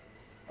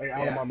 Like,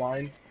 out of my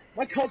mind?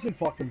 My cousin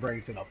fucking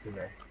brings it up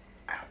today.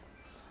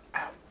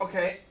 Ow.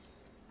 Okay.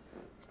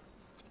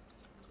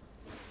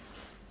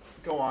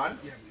 Go on.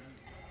 Yeah.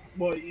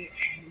 Well, he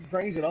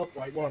brings it up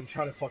right when I'm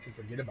trying to fucking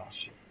forget about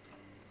shit.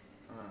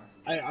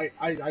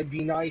 I'd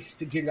be nice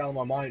to get it out of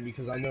my mind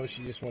because I know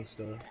she just wants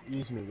to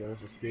use me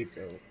as a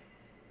scapegoat.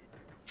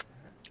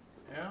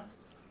 Yeah?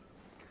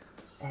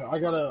 I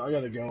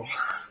gotta go.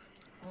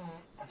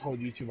 I told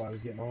YouTube I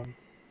was getting on.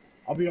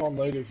 I'll be on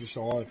later if you're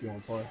still on if you want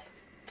to play.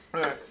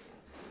 Alright.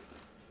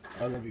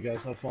 I love you guys.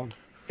 Have fun.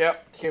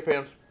 Yep. Okay,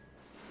 fans.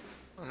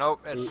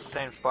 Nope, it's the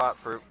same spot,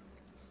 Fruit.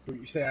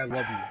 You say I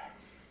love you.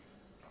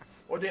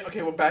 Well,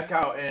 okay, we'll back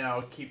out and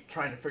I'll keep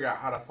trying to figure out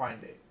how to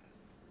find it.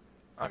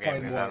 Okay,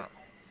 Find because what? I don't.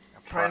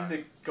 Trying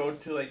to go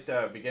to like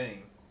the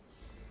beginning.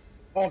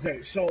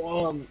 Okay, so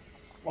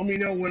let me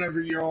know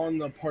whenever you're on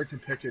the part to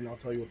pick it and I'll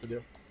tell you what to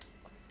do.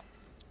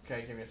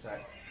 Okay, give me a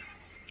sec.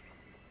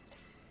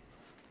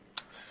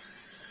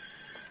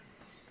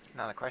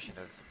 Now the question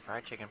is, the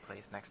fried chicken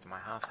place next to my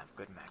house have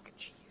good mac and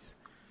cheese?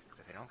 Because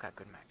if they don't got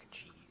good mac and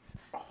cheese,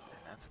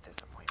 then that's a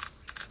disappointment.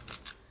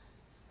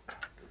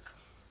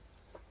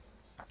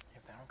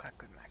 If they don't got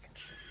good mac and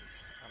cheese,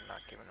 I'm not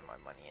giving them my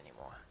money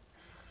anymore.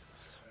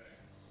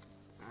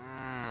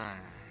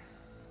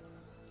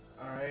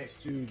 Alright,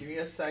 Dude. give me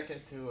a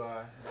second to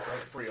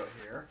invite Brio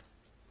here.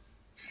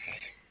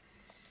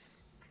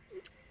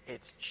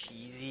 It's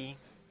cheesy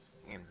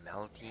and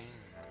melty.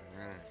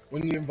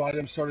 When you invite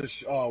him, start a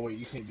oh wait,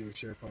 you can't do a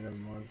share point, never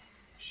mind.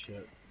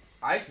 Shit.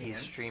 I can. He's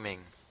streaming.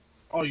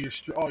 Oh, you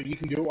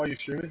can do it while you're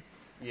streaming?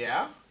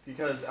 Yeah,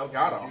 because Do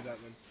Elgato. that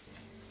then.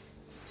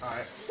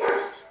 Alright.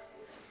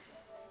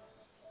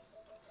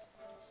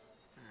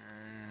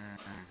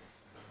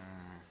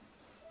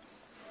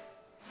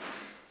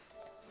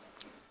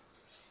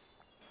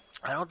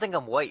 I don't think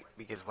I'm white,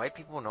 because white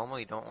people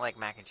normally don't like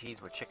mac and cheese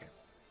with chicken.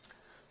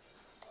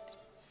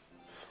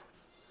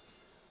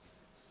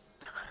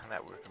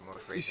 That was the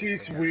most racist You see,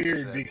 it's thing I've ever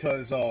weird said.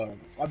 because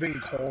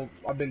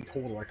I've been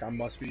told like I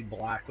must be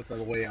black with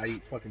the way I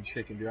eat fucking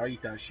chicken, dude. I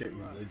eat that shit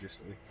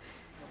religiously.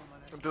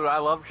 Dude, I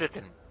love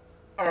chicken.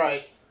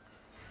 Alright,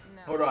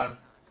 No. hold on.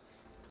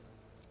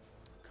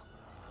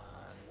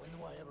 When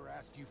do I ever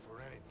ask you for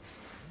anything?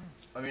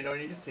 Let me know when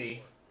you can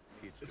see.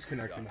 It's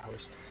connecting the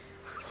house.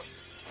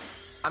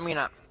 I mean,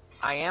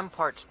 I am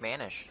part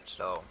Spanish,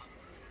 so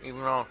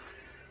even though,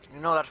 you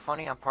know, that's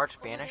funny, I'm part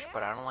Spanish,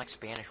 but I don't like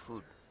Spanish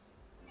food.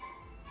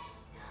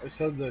 I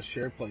said the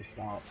share place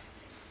stopped.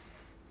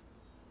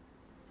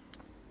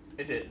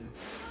 It didn't.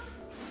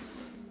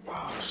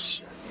 Oh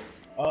shit.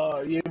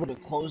 You able to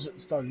close it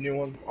and start a new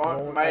one?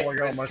 Oh, my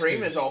stream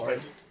screen is open.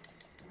 started.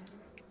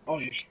 Oh,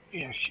 yeah,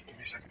 shit, give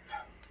me a second.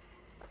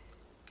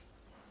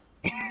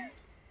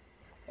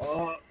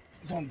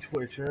 It's on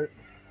Twitch, right?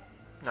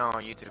 No,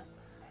 YouTube.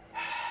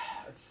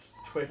 It's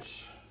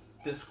Twitch,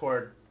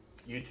 Discord,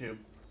 YouTube.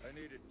 I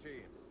need a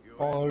team. You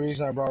Only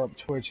reason I brought up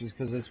Twitch is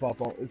because it's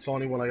the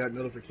only one I got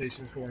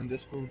notifications for in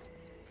Discord.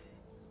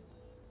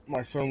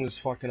 My phone was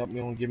fucking up. Me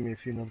only giving me a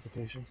few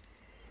notifications.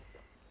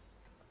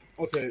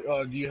 Okay,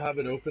 do you have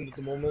it open at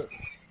the moment?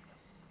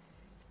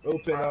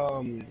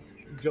 Open,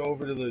 go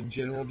over to the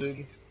general,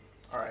 dude.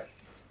 Alright.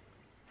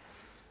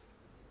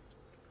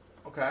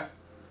 Okay.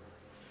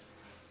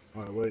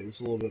 Alright, wait, it's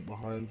a little bit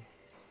behind.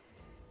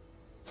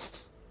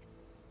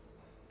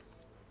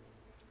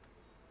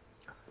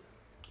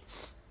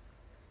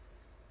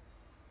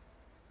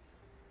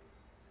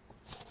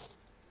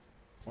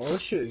 Oh,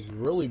 this shit is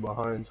really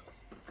behind.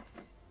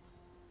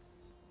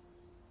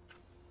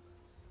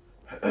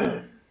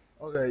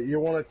 Okay, you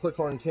want to click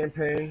on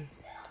campaign.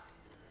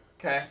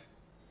 Okay.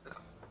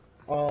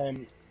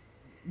 Go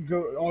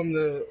on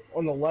the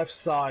left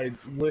side.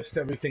 List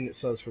everything it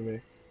says for me.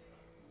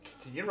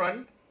 Continue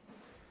run.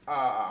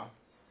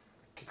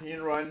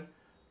 Continue run.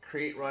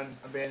 Create run.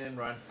 Abandon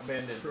run.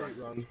 Abandon Create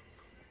run. run.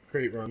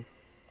 Create run.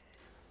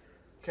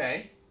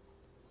 Okay.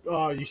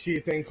 You see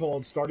a thing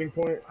called starting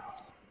point?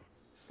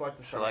 Select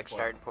the Select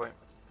starting point.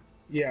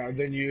 Yeah,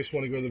 then you just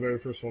want to go to the very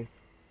first one.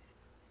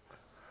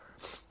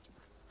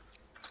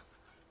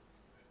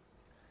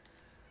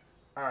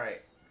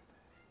 Alright.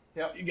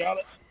 Yep. You got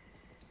it.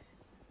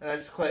 And I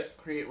just click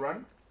create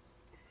run.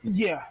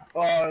 Yeah.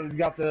 You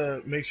got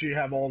to make sure you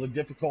have all the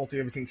difficulty,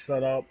 everything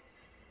set up.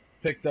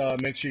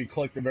 Make sure you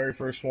click the very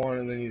first one,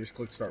 and then you just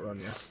click start run.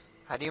 Yeah.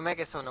 How do you make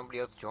it so nobody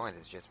else joins?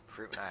 It's just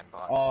Fruit 9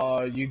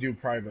 bots. You do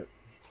private.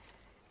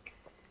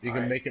 You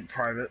can make it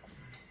private.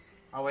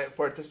 I'll wait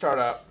for it to start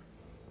up.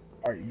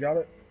 Alright, you got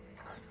it?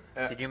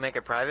 Did you make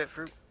it private,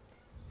 Fruit?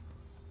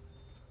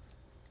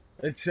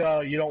 It's,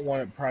 you don't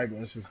want it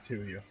private, it's just two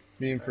of you.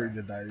 Me and Fruit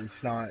did that.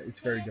 It's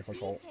very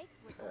difficult.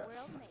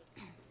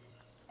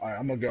 Alright,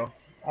 I'm gonna go.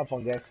 Have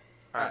fun, guys.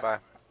 Alright, bye.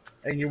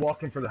 And you're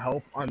walking for the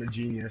help? I'm a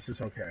genius,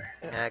 it's okay.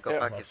 Yeah, go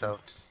fuck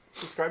yourself.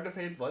 Subscribe to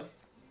Faded Blood.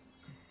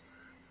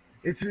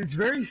 It's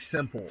very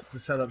simple to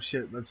set up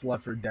shit that's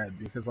Left 4 Dead,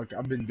 because, like,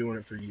 I've been doing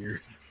it for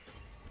years.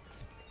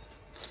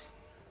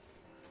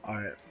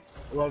 Alright.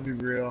 Love you,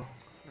 Burrito.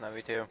 Love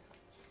you too.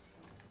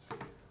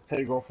 Tell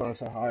your girlfriend I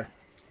said hi.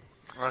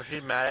 Well,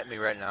 she's mad at me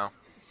right now.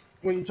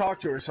 When you talk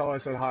to her, tell her I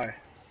said hi.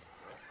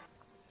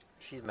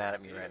 She's mad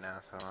at me right now,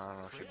 so I don't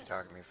know if she'll be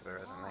talking to me for the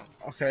rest of the night.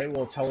 Okay,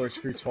 well, tell her it's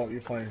Fruit's fault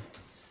you're playing.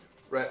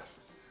 Right.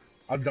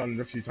 I've done it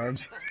a few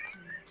times.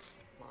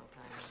 Long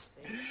time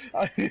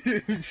no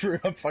see. For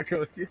I'm fucking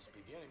with you.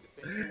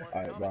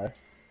 Alright, bye.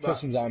 Kill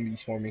some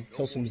zombies for me.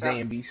 Kill some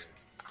zombies.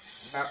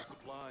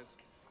 Supplies.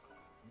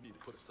 You need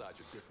to put aside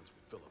your difference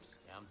with Phillips.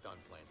 Yeah, I'm done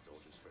playing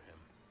soldiers for him.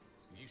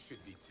 You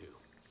should be too.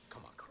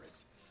 Come on,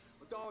 Chris.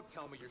 But don't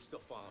tell me you're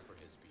still falling for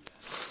his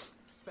BS.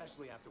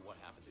 Especially after what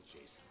happened to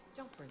Jason.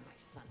 Don't bring my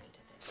son into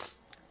this.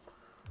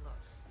 Look,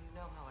 you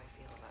know how I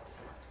feel about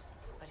Phillips,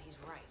 but he's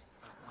right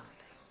about one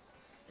thing.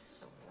 This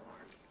is a war.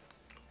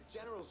 The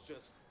general's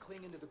just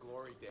clinging to the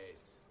glory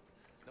days.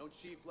 There's no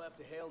chief left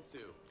to hail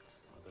to.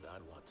 Not that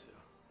I'd want to.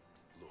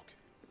 Look,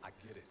 I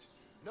get it.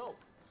 No,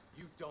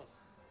 you don't.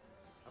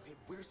 Okay,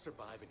 we're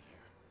surviving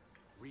here.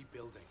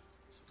 Rebuilding.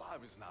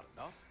 Surviving's not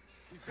enough.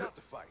 We've got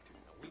to fight.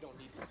 And we don't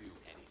need to do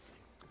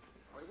anything.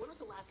 All right, when was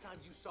the last time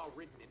you saw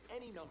written in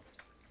any numbers?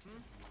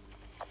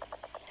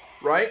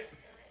 Right?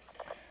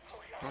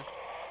 Oh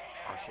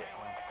shit,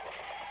 hold on.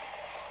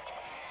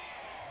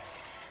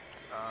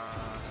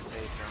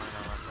 They turn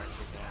on my friend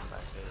again,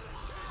 back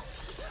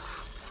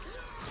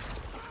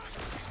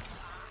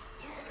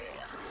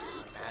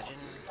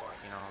Imagine,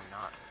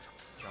 not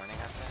joining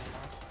us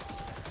anymore.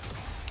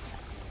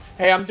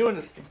 Hey, I'm doing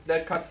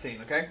that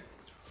cutscene, okay?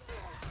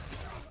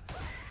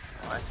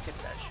 Oh, I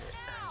skipped that shit.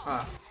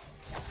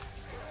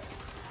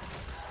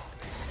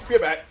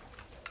 Get back.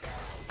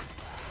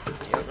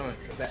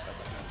 Yep. Back.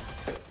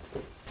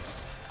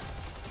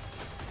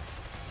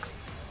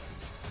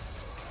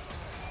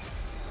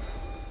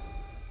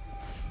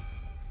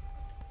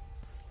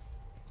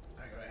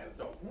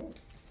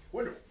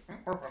 Window.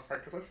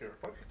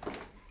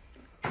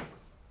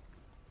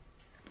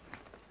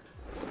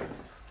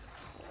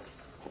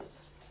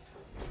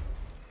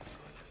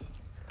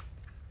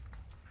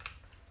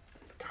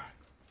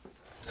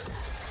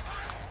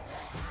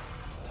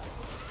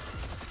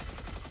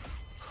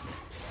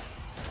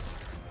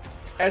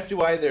 As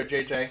do I there,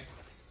 JJ.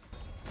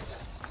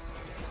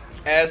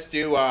 As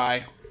do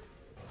I.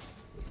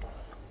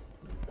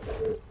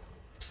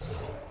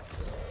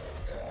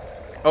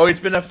 Always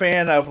been a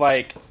fan of,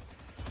 like,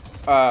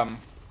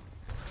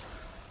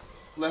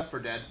 Left 4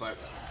 Dead, but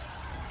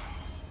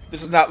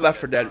this is not Left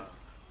 4 Dead.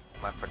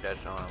 Left 4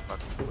 Dead's not on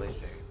fucking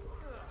PlayStation.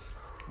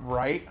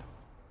 Right?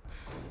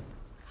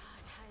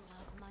 I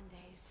love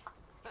Mondays.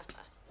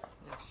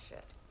 No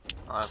shit.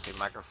 Honestly,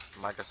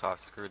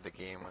 Microsoft screwed the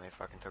game when they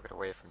fucking took it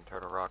away from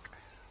Turtle Rock.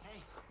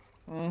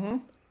 Mm-hmm.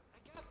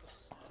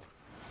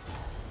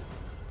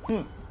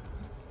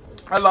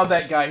 I love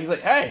that guy. He's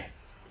like, hey,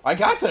 I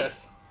got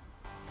this.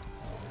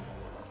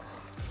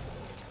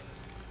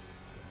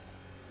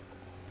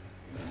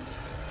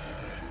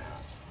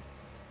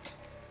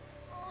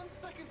 On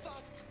second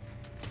thought.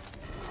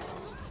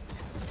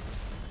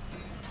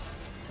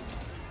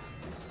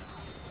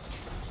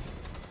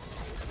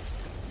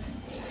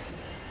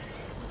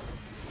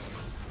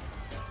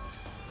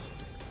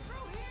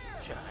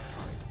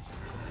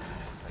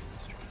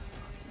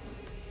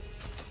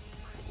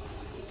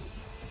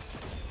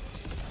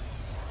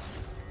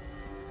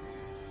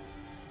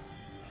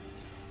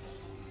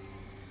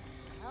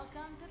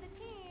 Welcome to the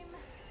team.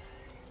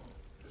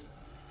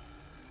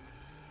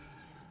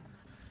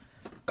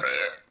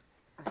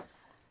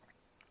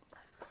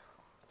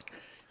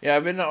 Yeah,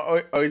 I've been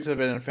always have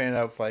been a fan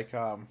of like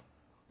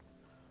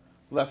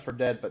Left 4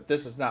 Dead, but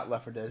this is not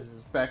Left 4 Dead. This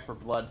is Back 4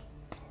 Blood.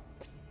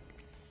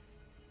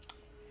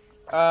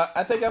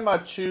 I think I'm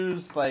gonna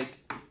choose like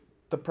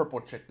the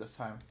purple chick this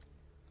time.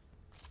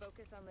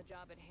 Focus on the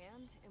job at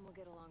hand, and we'll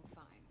get along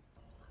fine.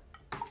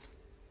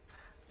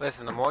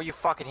 Listen, the more you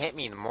fucking hit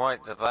me,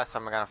 the less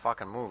I'm gonna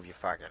fucking move. You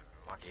fucking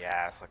monkey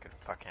ass looking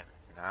fucking.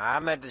 Nah,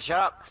 I'm gonna shut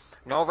up.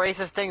 No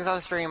racist things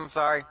on stream.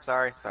 Sorry.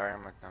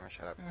 I'm gonna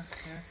shut up.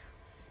 Yeah.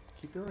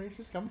 Keep your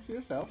racist comments to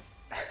yourself.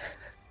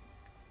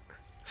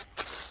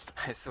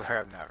 I swear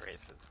I'm not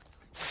racist.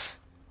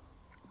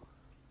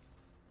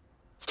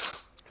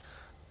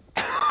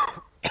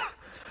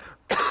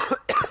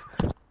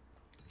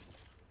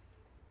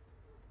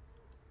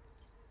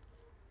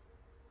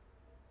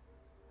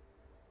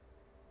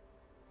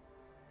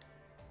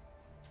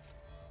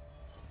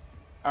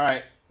 All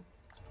right.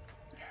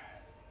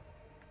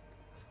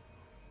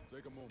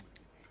 Take a moment.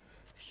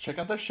 Check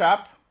out the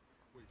shop.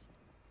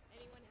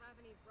 Anyone have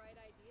any bright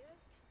ideas?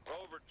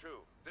 Rover 2,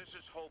 this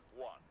is Hope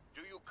 1.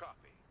 Do you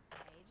copy?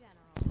 Hey,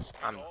 General.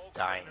 I'm All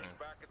dying. commanders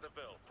back at the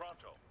Ville.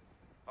 Pronto.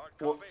 Hard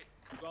Well,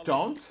 copy?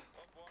 don't.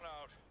 Hope 1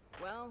 out.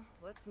 Well,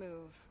 let's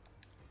move.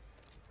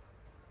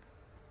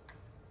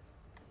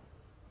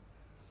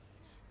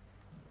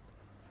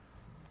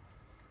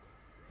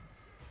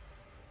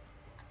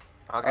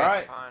 Okay, All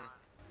right. fine.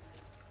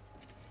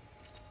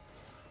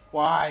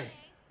 Why? Okay,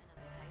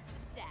 another dice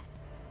of death.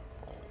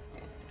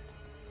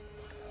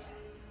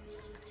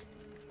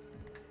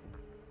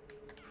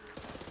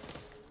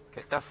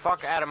 Get the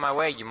fuck out of my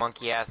way, you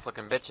monkey ass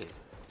looking bitches.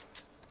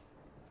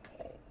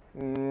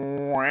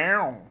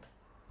 Wow.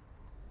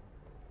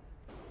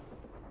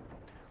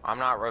 I'm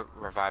not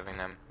reviving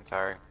them. I'm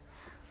sorry.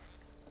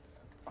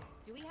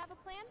 Do we have a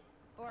plan?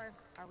 Or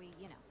are we,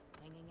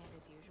 winging it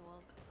as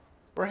usual?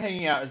 We're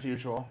hanging out as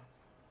usual.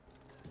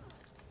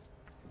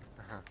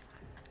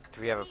 Do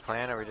we have a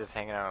plan, or are we just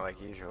hanging out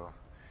like usual?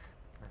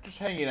 Just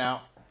hanging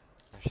out.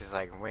 She's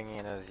like winging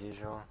it as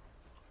usual.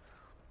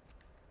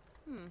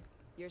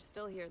 You're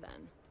still here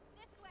then.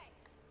 This way.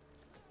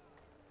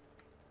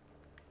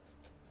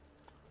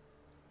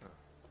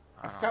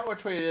 I forgot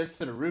which way it is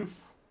to the roof.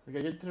 We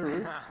gotta get to the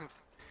roof.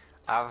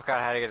 I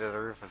forgot how to get to the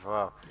roof as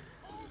well.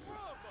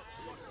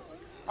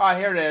 Oh,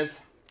 here it is.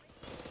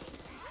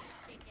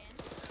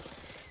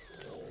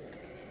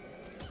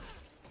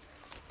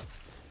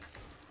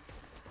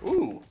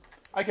 Ooh,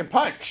 I can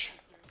punch.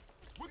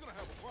 We're gonna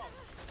have a problem.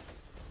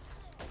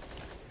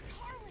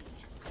 Harley!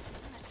 I'm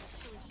gonna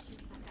actually shoot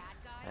the bad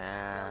guy.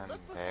 And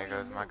look before there you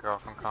goes my move.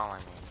 girlfriend calling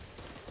me.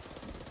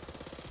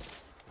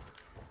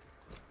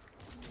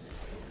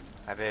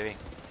 Hi, baby.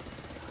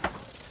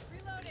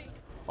 Reloading.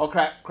 Oh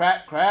crap!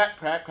 Crap! Crap!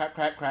 Crap! Crap!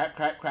 Crap! Crap!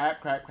 Crap!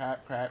 Crap! Crap!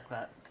 Crap! Crap!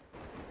 Crap!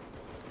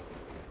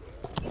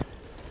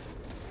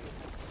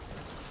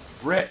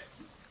 Rip.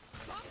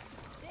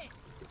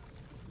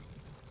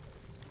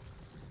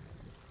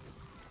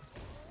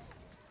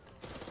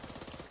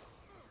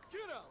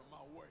 Get out of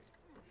my way.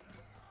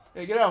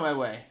 Hey, get out of my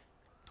way.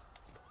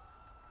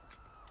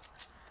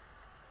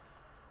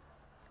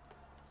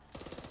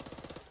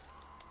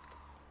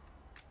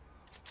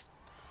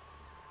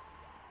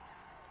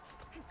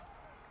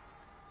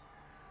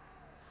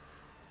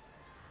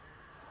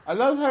 I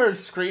love her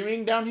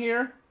screaming down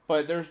here,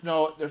 but there's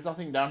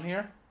nothing down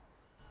here.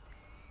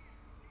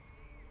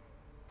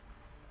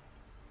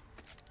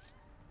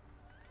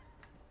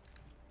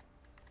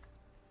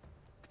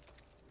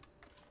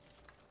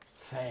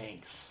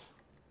 Thanks.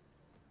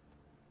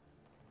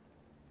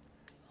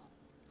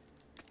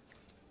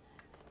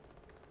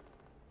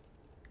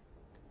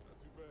 Not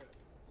too bad.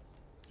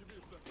 Give me a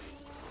second.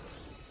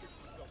 Fix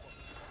myself up.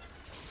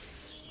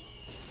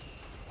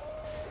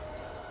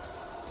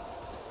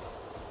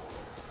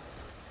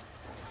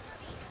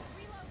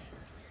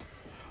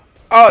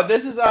 Oh,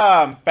 this is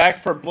Back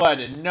 4 Blood,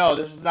 and no,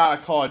 this is not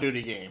a Call of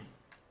Duty game.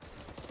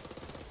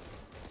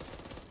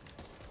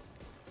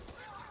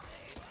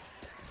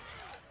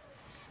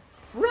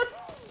 Rip.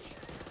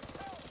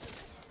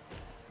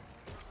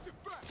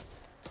 Get back.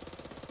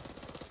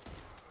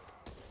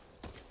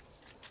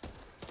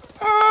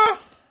 Ah.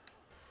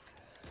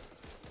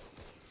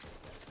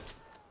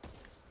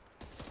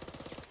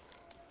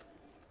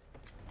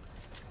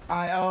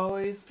 I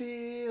always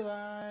feel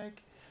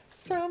like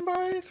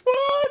somebody's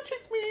watching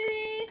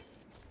me.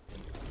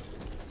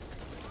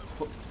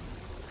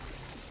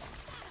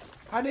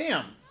 Ah,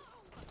 damn.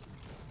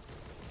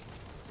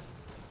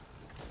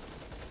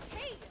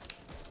 Hey!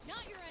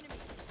 Not your enemy.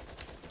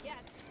 Yet.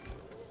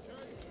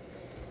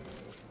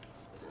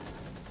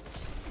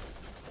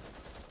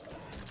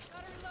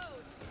 Gotta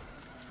reload.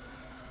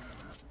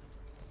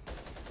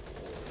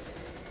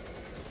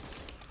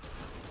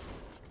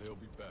 They'll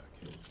be back.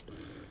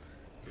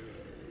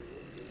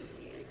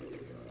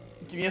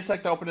 Give me a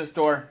sec to open this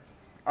door.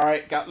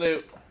 Alright, got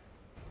loot.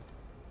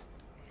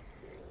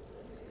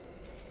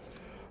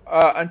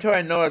 Until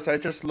I noticed, I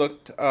just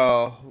looked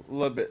a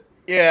little bit.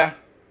 Yeah.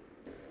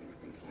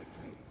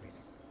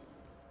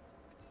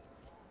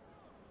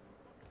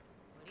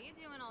 What are you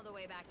doing all the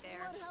way back there?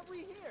 What have we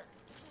here?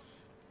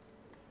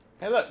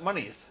 Hey, look,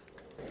 monies.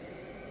 This way.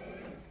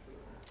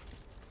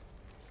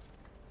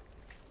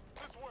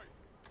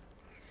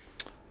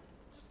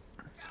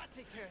 Just gotta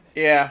take care of that.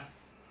 Yeah.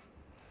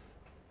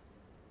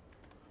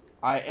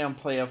 I am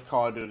player of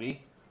Call of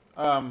Duty.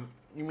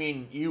 You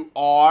mean you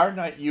are,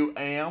 not you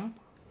am,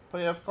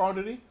 player of Call of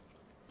Duty?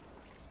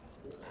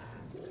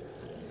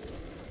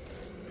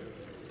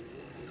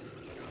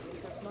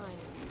 That's mine.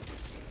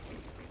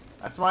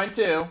 That's mine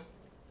too.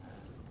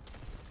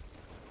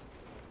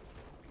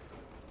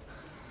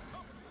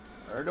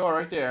 Our door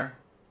right there.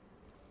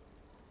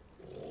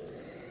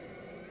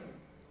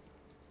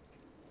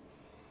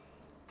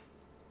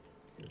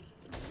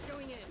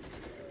 Going in.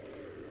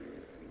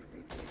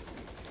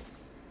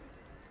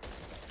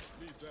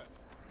 Leave that.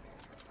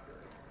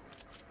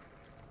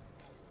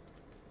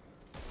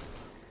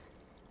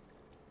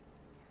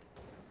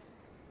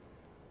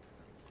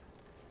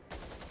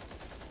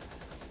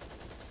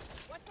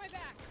 Watch my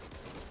back.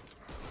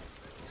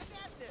 I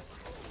got this.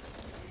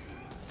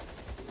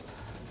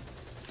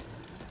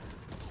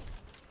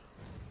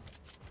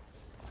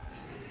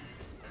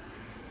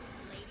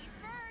 Ladies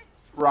first.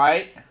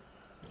 Right.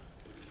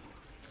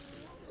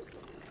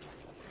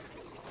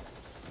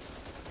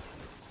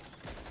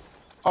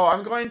 Oh,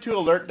 I'm going to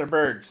alert the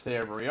birds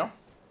there, Burrito. Is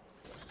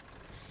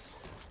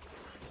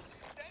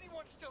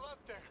anyone still up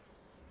there?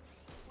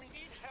 We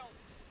need help.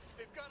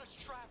 They've got us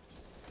trapped.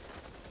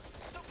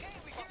 It's okay,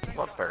 we hear you.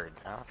 What birds?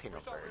 I don't see no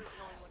We thought we were birds.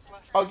 the only ones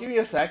left. I'll give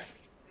you a sec.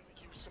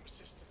 Really use some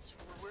assistance.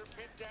 We're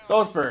pinned down.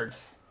 Those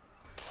birds.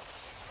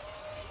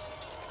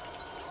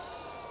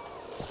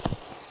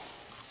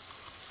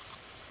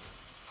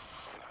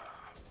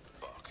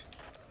 Fuck.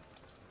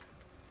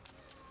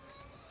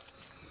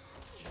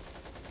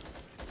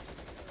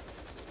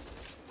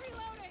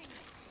 Reloading.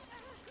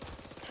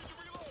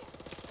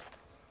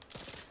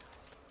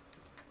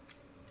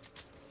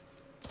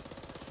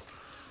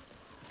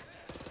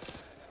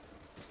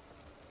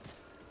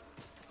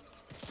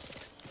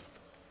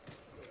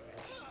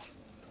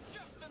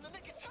 Just in the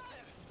nick of time.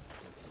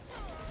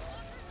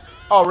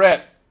 Oh,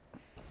 rip.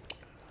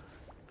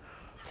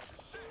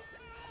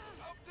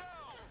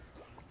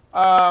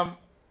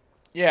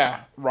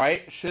 Yeah,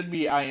 right. Should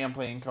be I am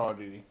playing Call of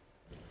Duty.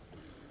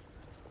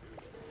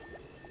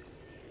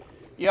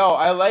 Yo,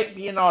 I like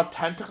being all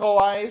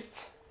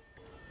tentacleized.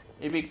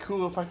 It'd be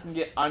cool if I can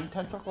get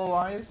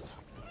untentacleized.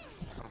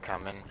 I'm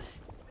coming.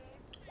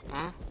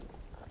 Hmm?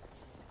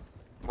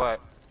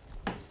 What?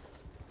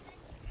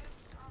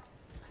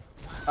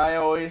 I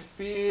always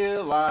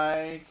feel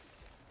like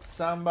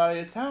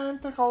somebody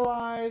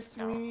tentacleized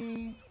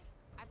me.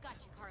 I've got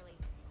you, Carly.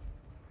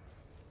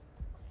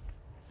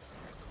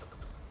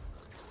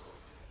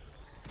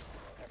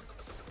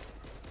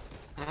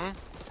 Hmm?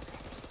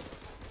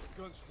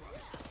 Gun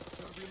strike.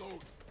 Gotta reload.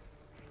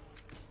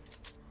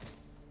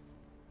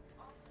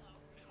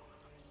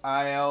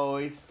 I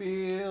always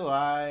feel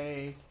like...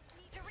 Need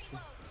to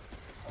reload.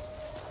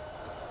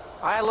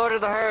 I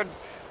loaded the herd.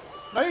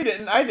 No, you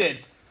didn't. I did.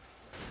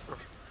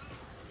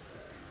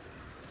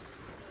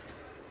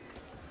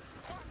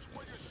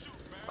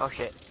 Oh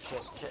shit,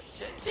 shit, shit,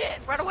 shit, shit,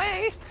 run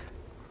away!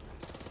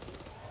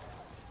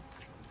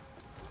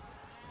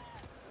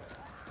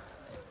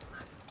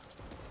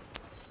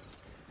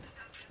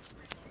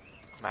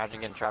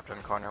 Imagine getting trapped in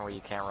a corner where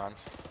you can't run.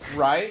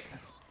 Right?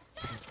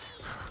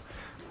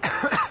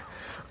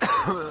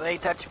 They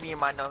touch me in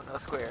my no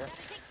square. Gotta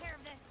take care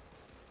of this.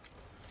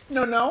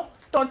 No, no.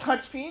 Don't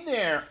touch me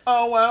there.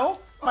 Oh,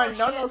 well. My Oh,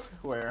 no shit.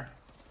 square.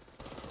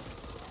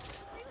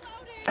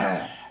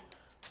 Reloading.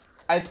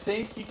 I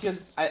think you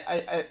could...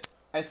 I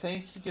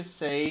think you could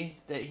say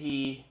that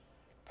he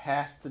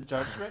passed the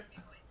judgment.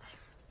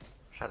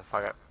 Shut the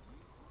fuck up.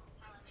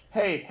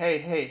 Hey, hey,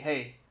 hey,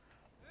 hey.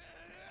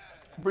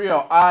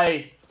 Brio,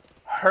 I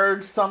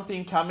heard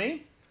something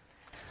coming.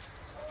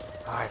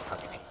 Oh, I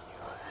fucking hate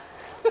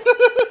you.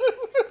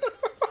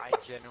 I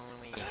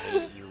genuinely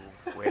hate you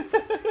with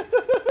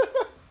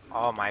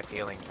all my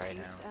feelings right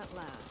Peace now. at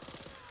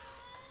last.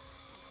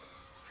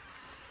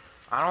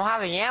 I don't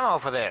have the ammo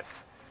for this.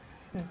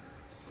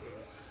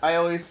 I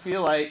always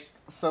feel like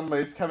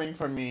somebody's coming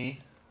for me.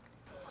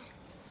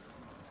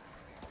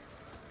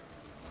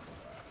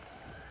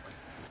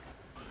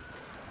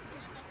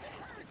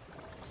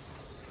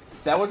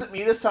 That wasn't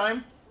me this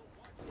time.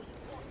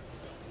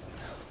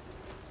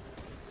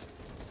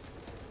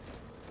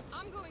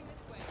 I'm going this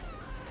way.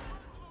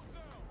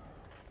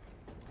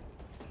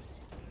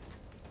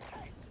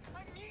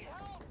 I need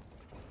help.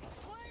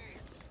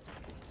 Please.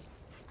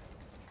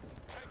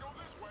 Can't go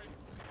this way.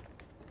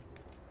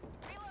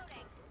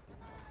 Reloading.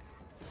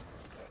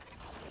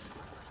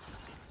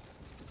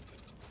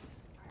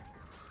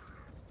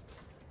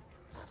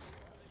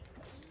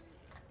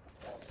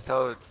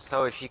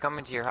 So is she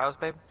coming to your house,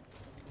 babe?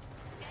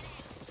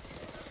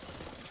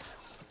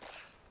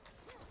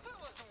 That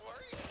wasn't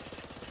worried.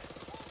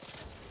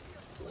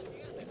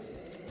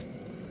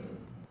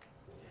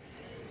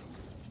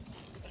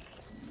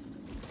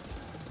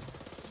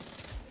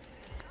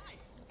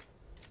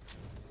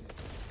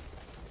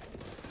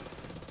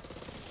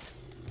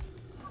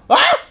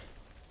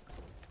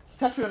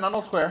 Touch me, not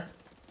no square.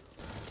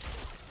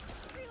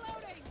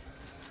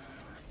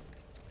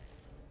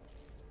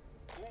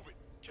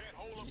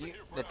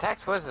 The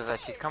text was is that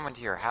she's coming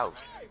to your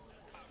house.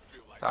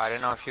 So I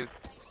didn't know if she...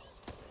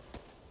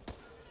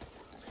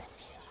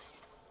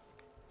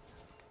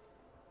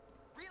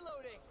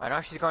 I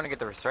know she's going to get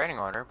the restraining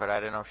order, but I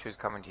didn't know if she was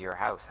coming to your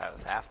house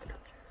after.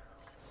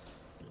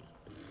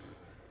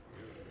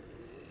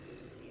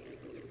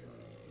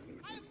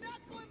 I am not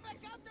going back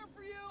out there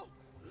for you!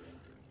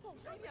 Oh,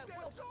 maybe I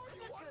will. I'm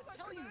not gonna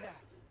tell you that.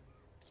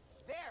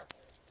 There!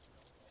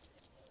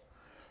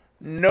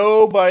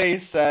 Nobody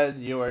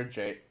said you are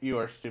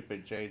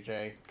stupid,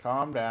 JJ.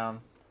 Calm down.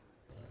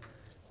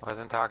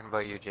 Wasn't talking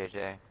about you,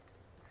 JJ.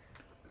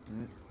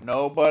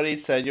 Nobody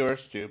said you were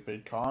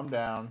stupid. Calm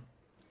down.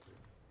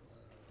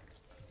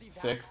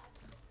 Six.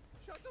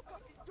 Shut the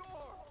fucking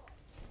door!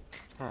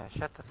 Yeah,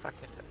 shut the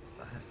fucking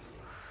door.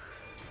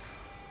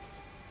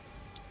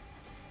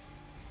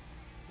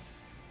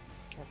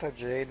 What's up,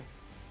 Jade?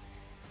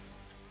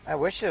 I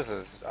wish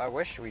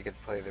we could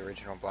play the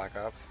original Black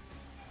Ops.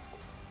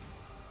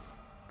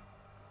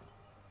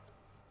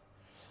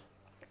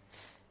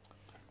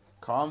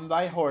 Calm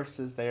thy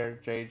horses there,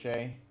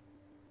 JJ.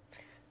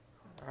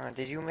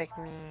 Did you make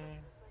me?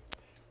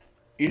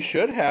 You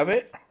should have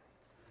it.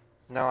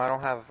 No, I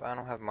don't have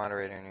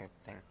moderator or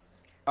anything.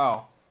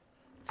 Oh.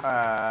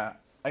 I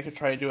could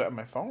try to do it on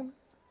my phone.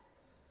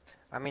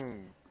 I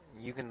mean,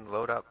 you can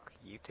load up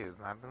YouTube.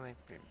 I believe.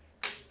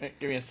 Hey,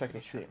 give me a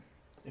second to see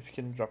if you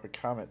can drop a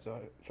comment so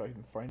I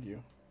can find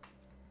you.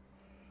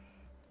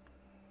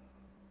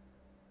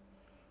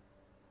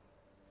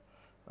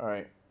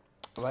 Alright.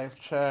 Live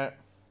chat.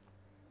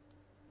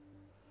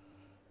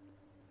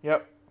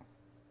 Yep.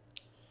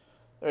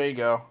 There you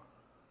go.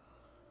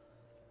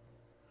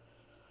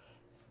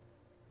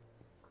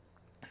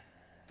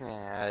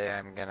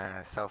 Yeah, I'm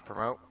gonna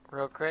self-promote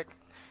real quick.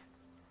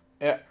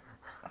 Yeah.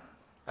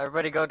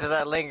 Everybody go to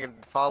that link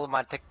and follow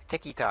my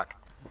TikTok.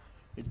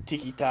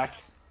 Tiki tack.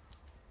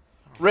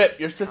 Rip,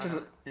 your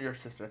girlfriend's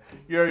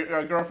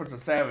a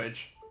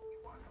savage.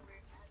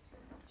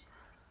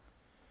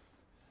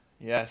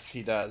 Yes,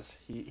 he does.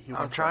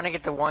 I'm trying to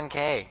get to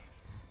 1K.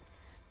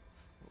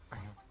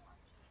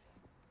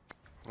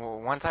 Well,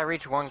 once I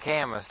reach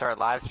 1K, I'm gonna start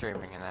live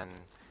streaming, and then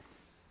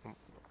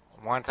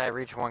once I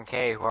reach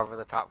 1K, whoever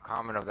the top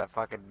comment of that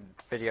fucking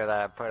video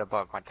that I put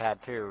above my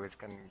tattoo is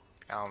gonna.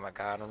 Oh my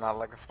god, I'm not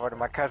looking forward to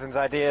my cousin's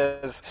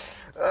ideas.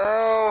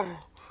 Oh,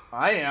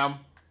 I am.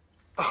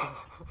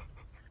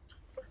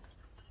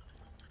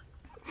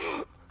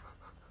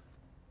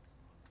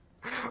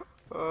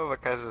 Oh, my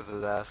cousin's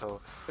an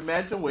asshole.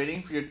 Imagine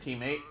waiting for your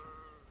teammate.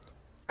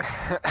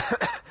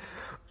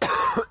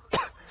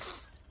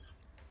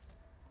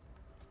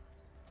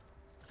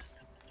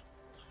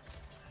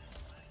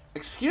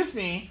 Excuse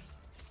me.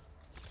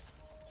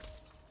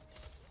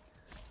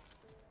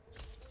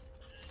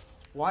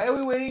 Why are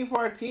we waiting for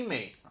our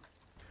teammate?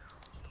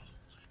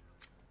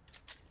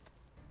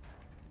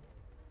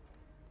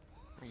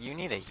 You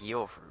need a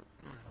heal fruit.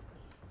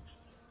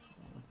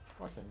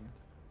 Fucking.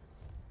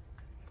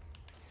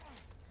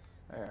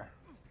 There.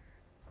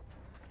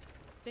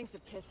 Stinks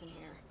of piss in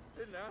here.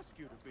 Didn't ask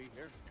you to be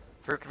here.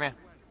 Fruit, come here.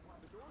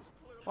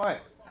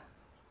 What?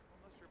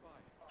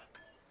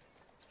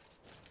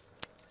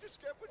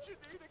 Just get what you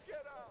need to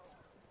get out.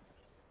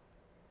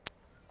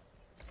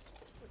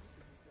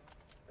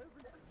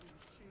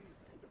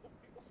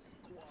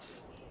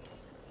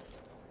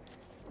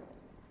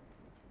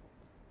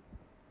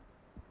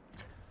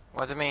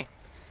 Wasn't me.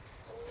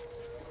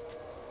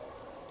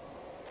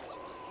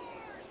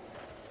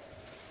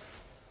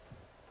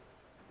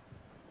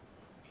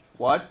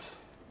 What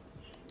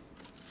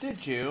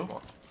did you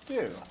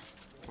do?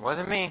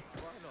 Wasn't me.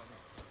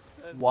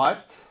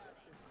 What?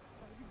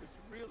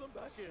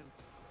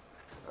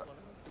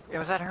 It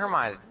was that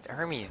Hermes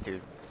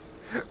dude.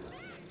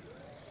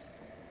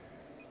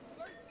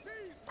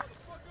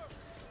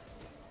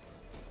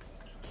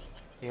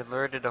 He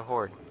alerted a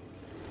horde.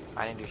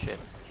 I didn't do shit.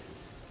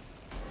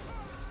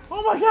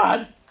 Oh my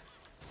god!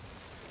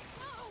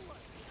 No!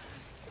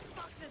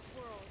 Fuck this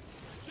world.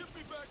 Get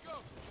me back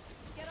up.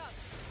 Get up.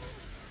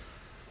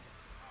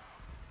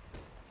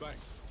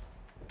 Thanks.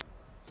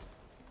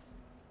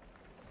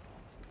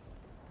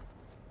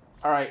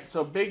 Alright,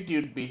 so Big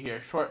Dude be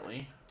here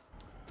shortly.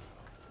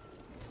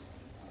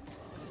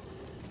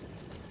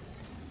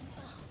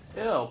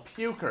 Ew,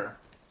 puker.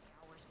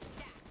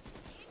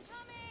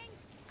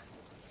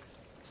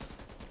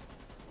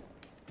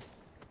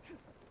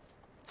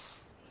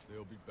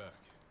 They'll be back.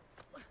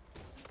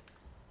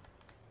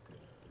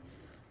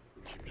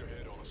 Keep your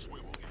head on a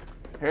swivel here.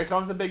 Here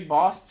comes the big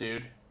boss,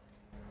 dude.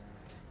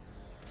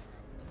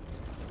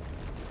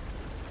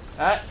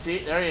 Ah, see,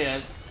 there he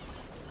is.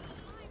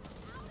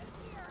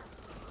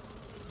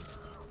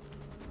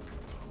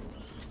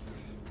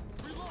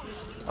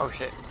 Oh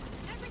shit.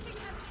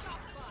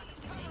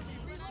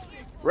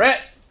 Rip!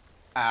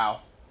 Ow.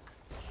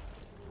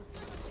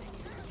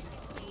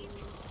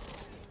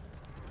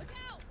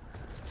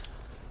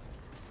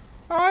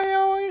 I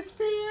always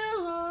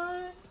feel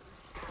like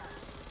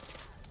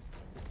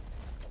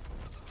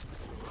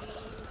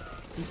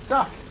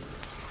stuck.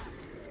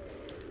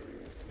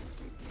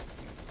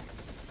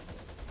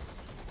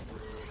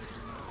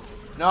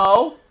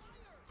 No.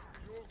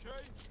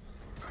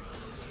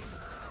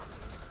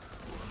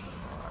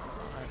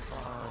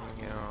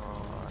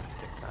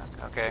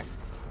 Okay.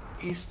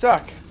 He's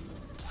stuck.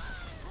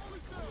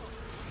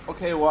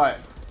 Okay, what?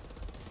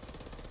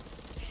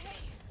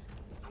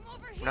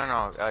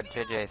 No,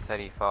 JJ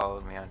said he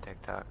followed me on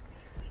TikTok.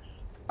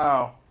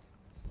 Oh.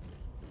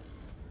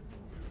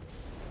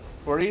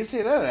 Where do you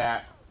see that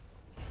at?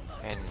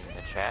 In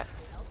the chat.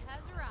 Help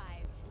has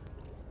arrived.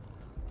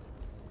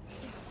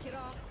 Get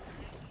off.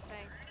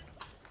 Thanks.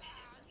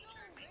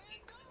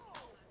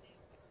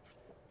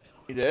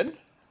 You did?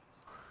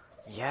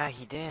 Yeah,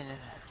 he did.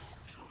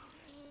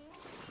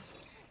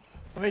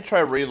 Let me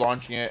try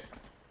relaunching it.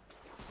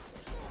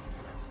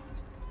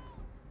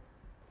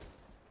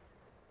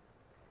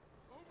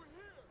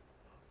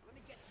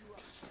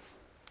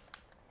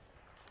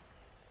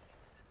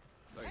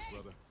 Thanks,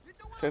 brother.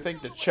 So I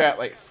think the chat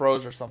like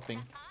froze or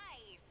something.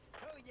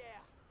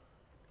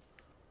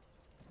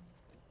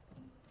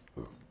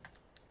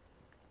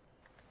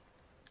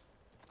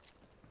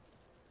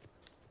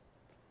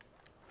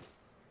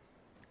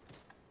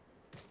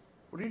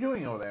 What are you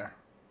doing over there?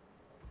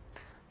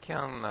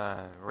 Killing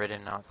the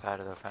ridden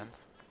outside of the fence.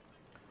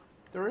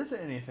 There isn't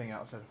anything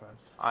outside the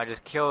fence. I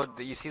just killed.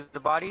 You see the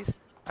bodies?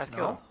 I just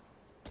killed No. them.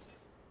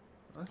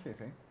 I don't see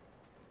anything.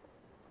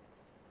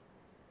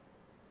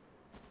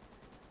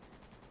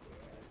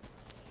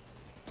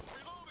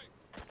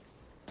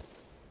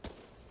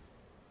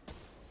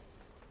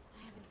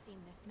 I haven't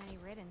seen this many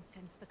ridden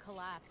since the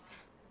collapse.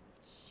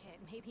 Shit,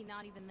 maybe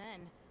not even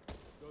then.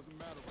 Doesn't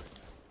matter right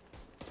now.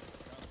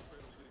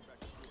 Concentrate on getting back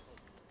to your home.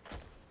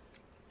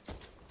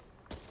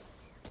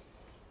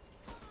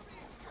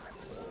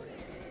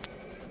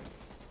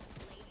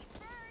 Ladies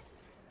first.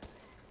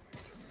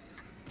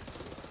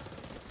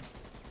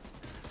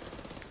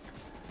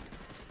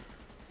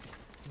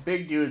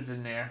 Big dudes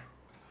in there.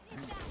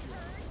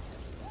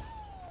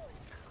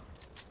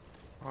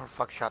 Or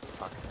fuck shot the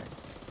fucking thing.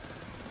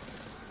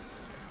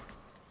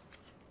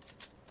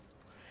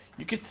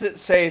 You could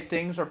say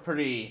things are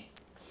pretty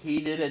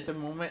heated at the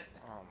moment.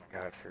 Oh my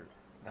god, fruit.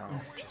 No,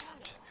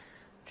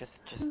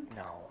 just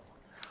no.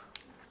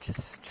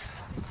 Just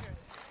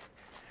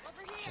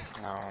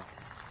no.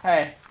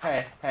 Hey.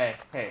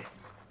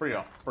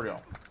 Burrito.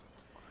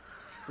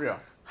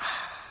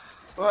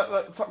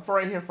 Look, something for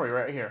right here for you,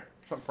 right here.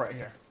 Something for right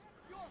here.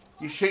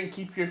 You shouldn't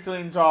keep your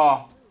feelings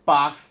all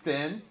boxed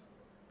in.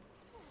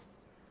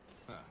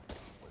 Huh.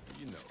 What do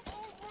you know?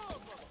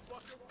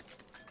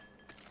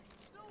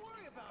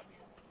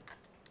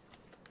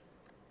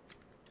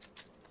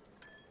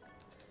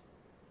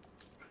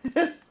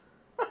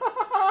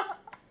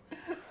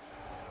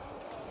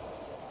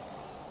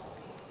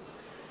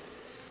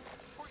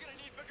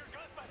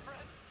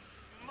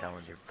 Done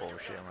with your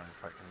bullshit. I'm gonna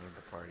fucking leave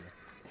the party.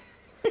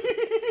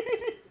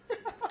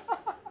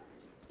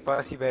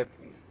 Bust you, babe.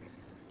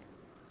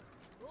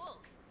 Cool.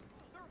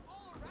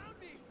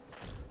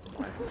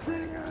 I swear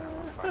to God, I'm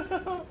gonna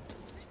fucking...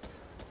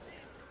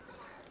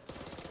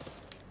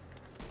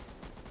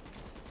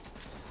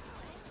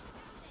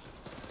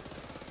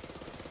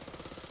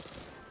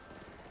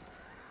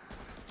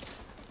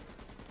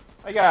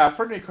 I got a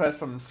friend request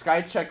from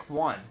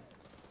Skycheck1.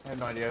 I have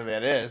no idea who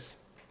that is.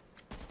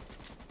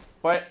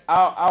 But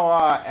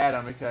I'll add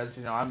him because,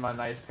 you know, I'm a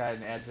nice guy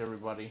and add to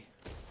everybody.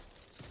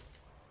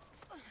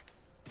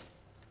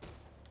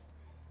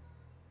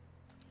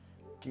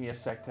 Give me a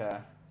sec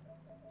to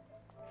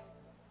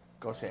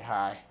go say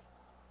hi.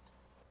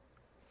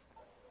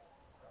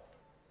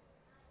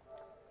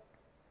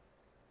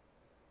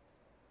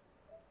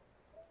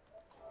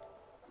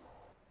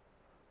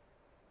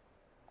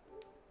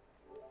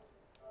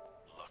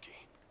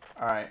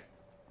 All right.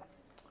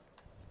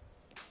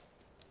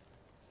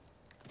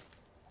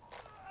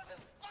 This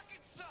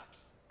fucking sucks.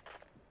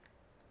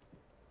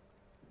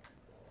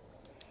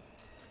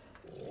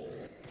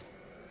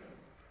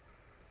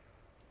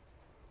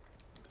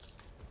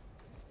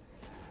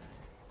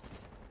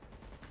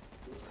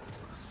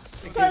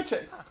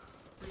 Skycheck.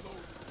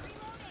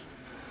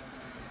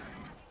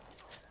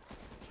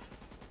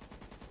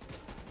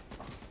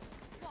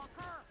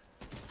 Walker,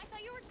 I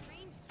thought you were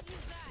trained to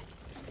use that.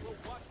 Well,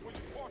 watch where you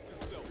park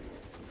yourself.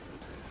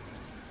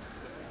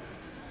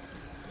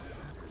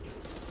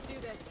 Let's do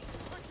this.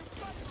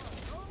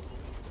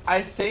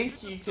 I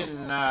think you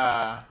can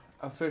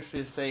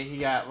officially say he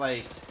got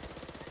like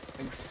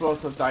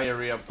explosive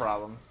diarrhea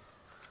problem.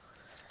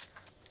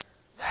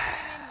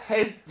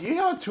 Hey, do you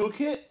have a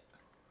toolkit?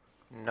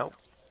 Nope,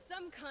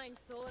 Some kind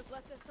soul has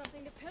left us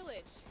something to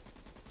pillage.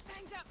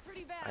 Banged up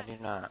pretty bad. I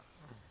do not.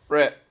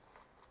 Rip.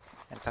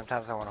 And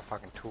sometimes I want to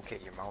fucking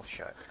toolkit your mouth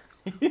shut.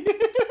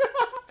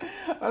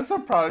 I'm so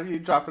proud of you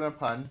dropping a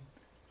pun.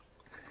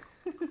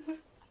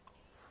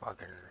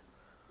 Fucking...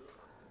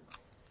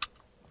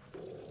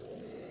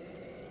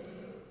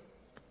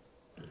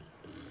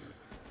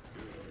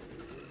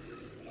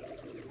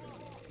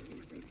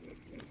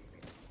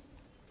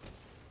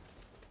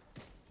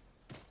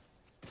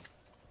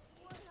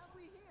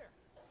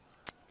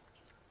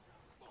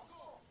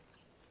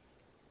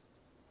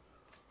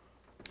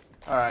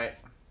 Alright.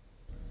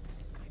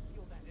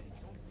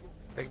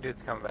 Big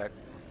dude's coming back.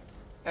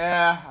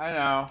 Yeah, I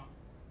know.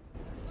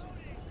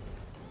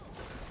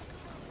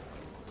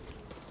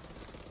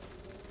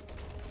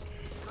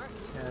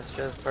 Yeah, it's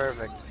just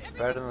perfect.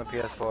 Better than the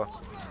PS4.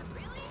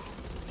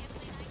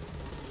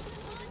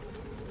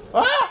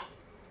 Ah!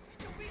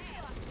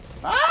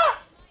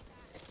 Ah!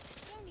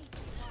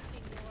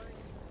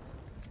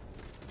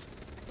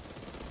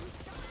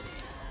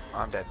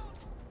 I'm dead.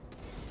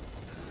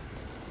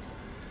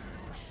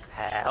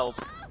 Help.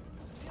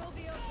 You'll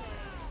be okay.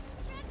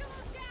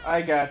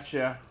 I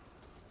gotcha.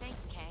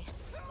 Thanks, Kay.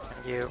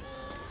 Thank you.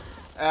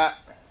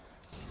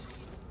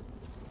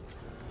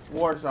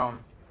 Warzone.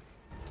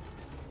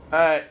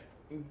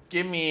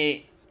 Give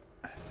me.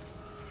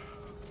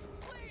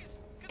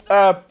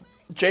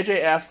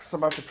 JJ asks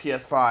about the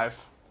PS5.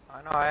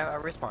 I know, I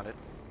responded.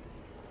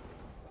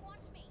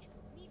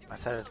 I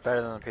said it's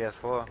better than the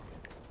PS4.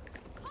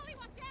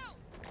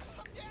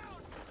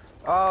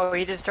 Oh,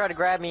 he just tried to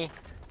grab me.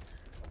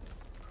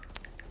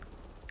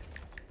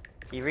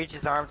 He reached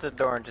his arm to the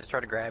door and just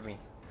tried to grab me.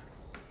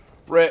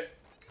 Rip.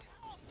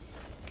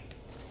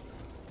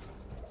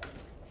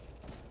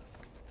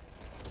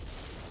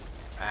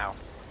 Ow.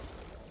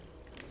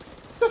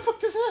 The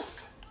fuck is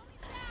this?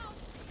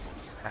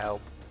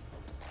 Help.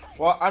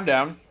 Well, I'm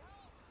down.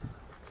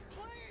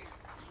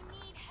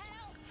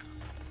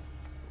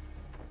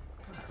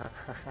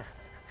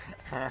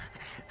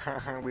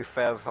 We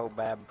fell so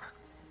bad.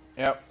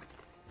 Yep.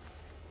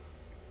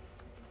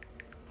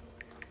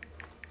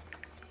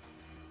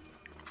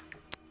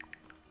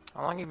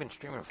 How long you been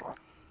streaming for?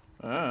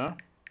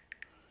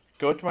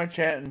 Go to my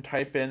chat and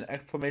type in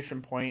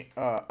exclamation point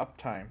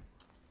uptime.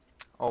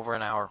 Over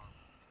an hour.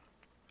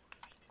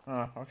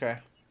 Okay.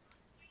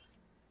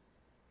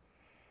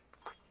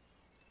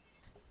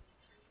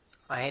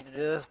 I hate to do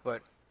this,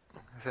 but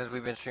since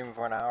we've been streaming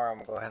for an hour, I'm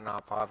gonna go ahead and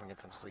hop off and get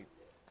some sleep.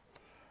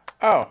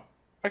 Oh,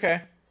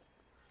 okay.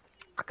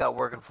 I got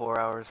work in 4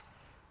 hours.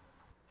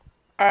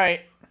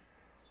 Alright.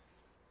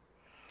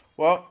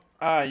 Well,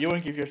 you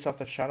want to give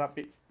yourself a shout out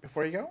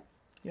before you go?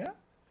 Yeah?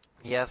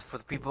 Yes, for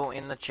the people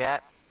in the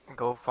chat,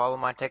 go follow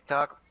my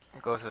TikTok,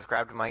 go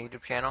subscribe to my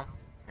YouTube channel,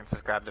 and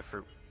subscribe to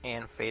Fruit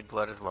and Fade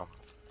Blood as well.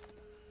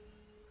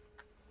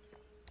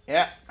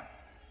 Yeah.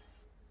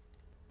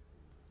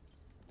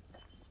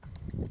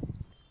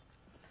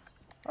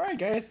 Alright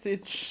guys,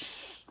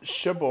 it's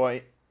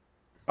Shaboy.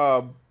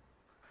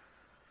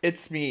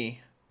 It's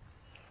me.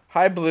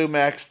 Hi Blue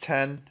Max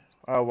 10.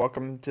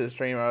 Welcome to the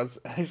stream. I was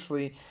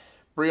actually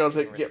Burrito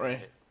to get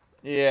ready.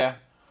 Yeah.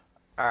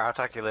 Alright, I'll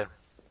talk to you later.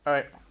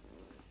 Alright.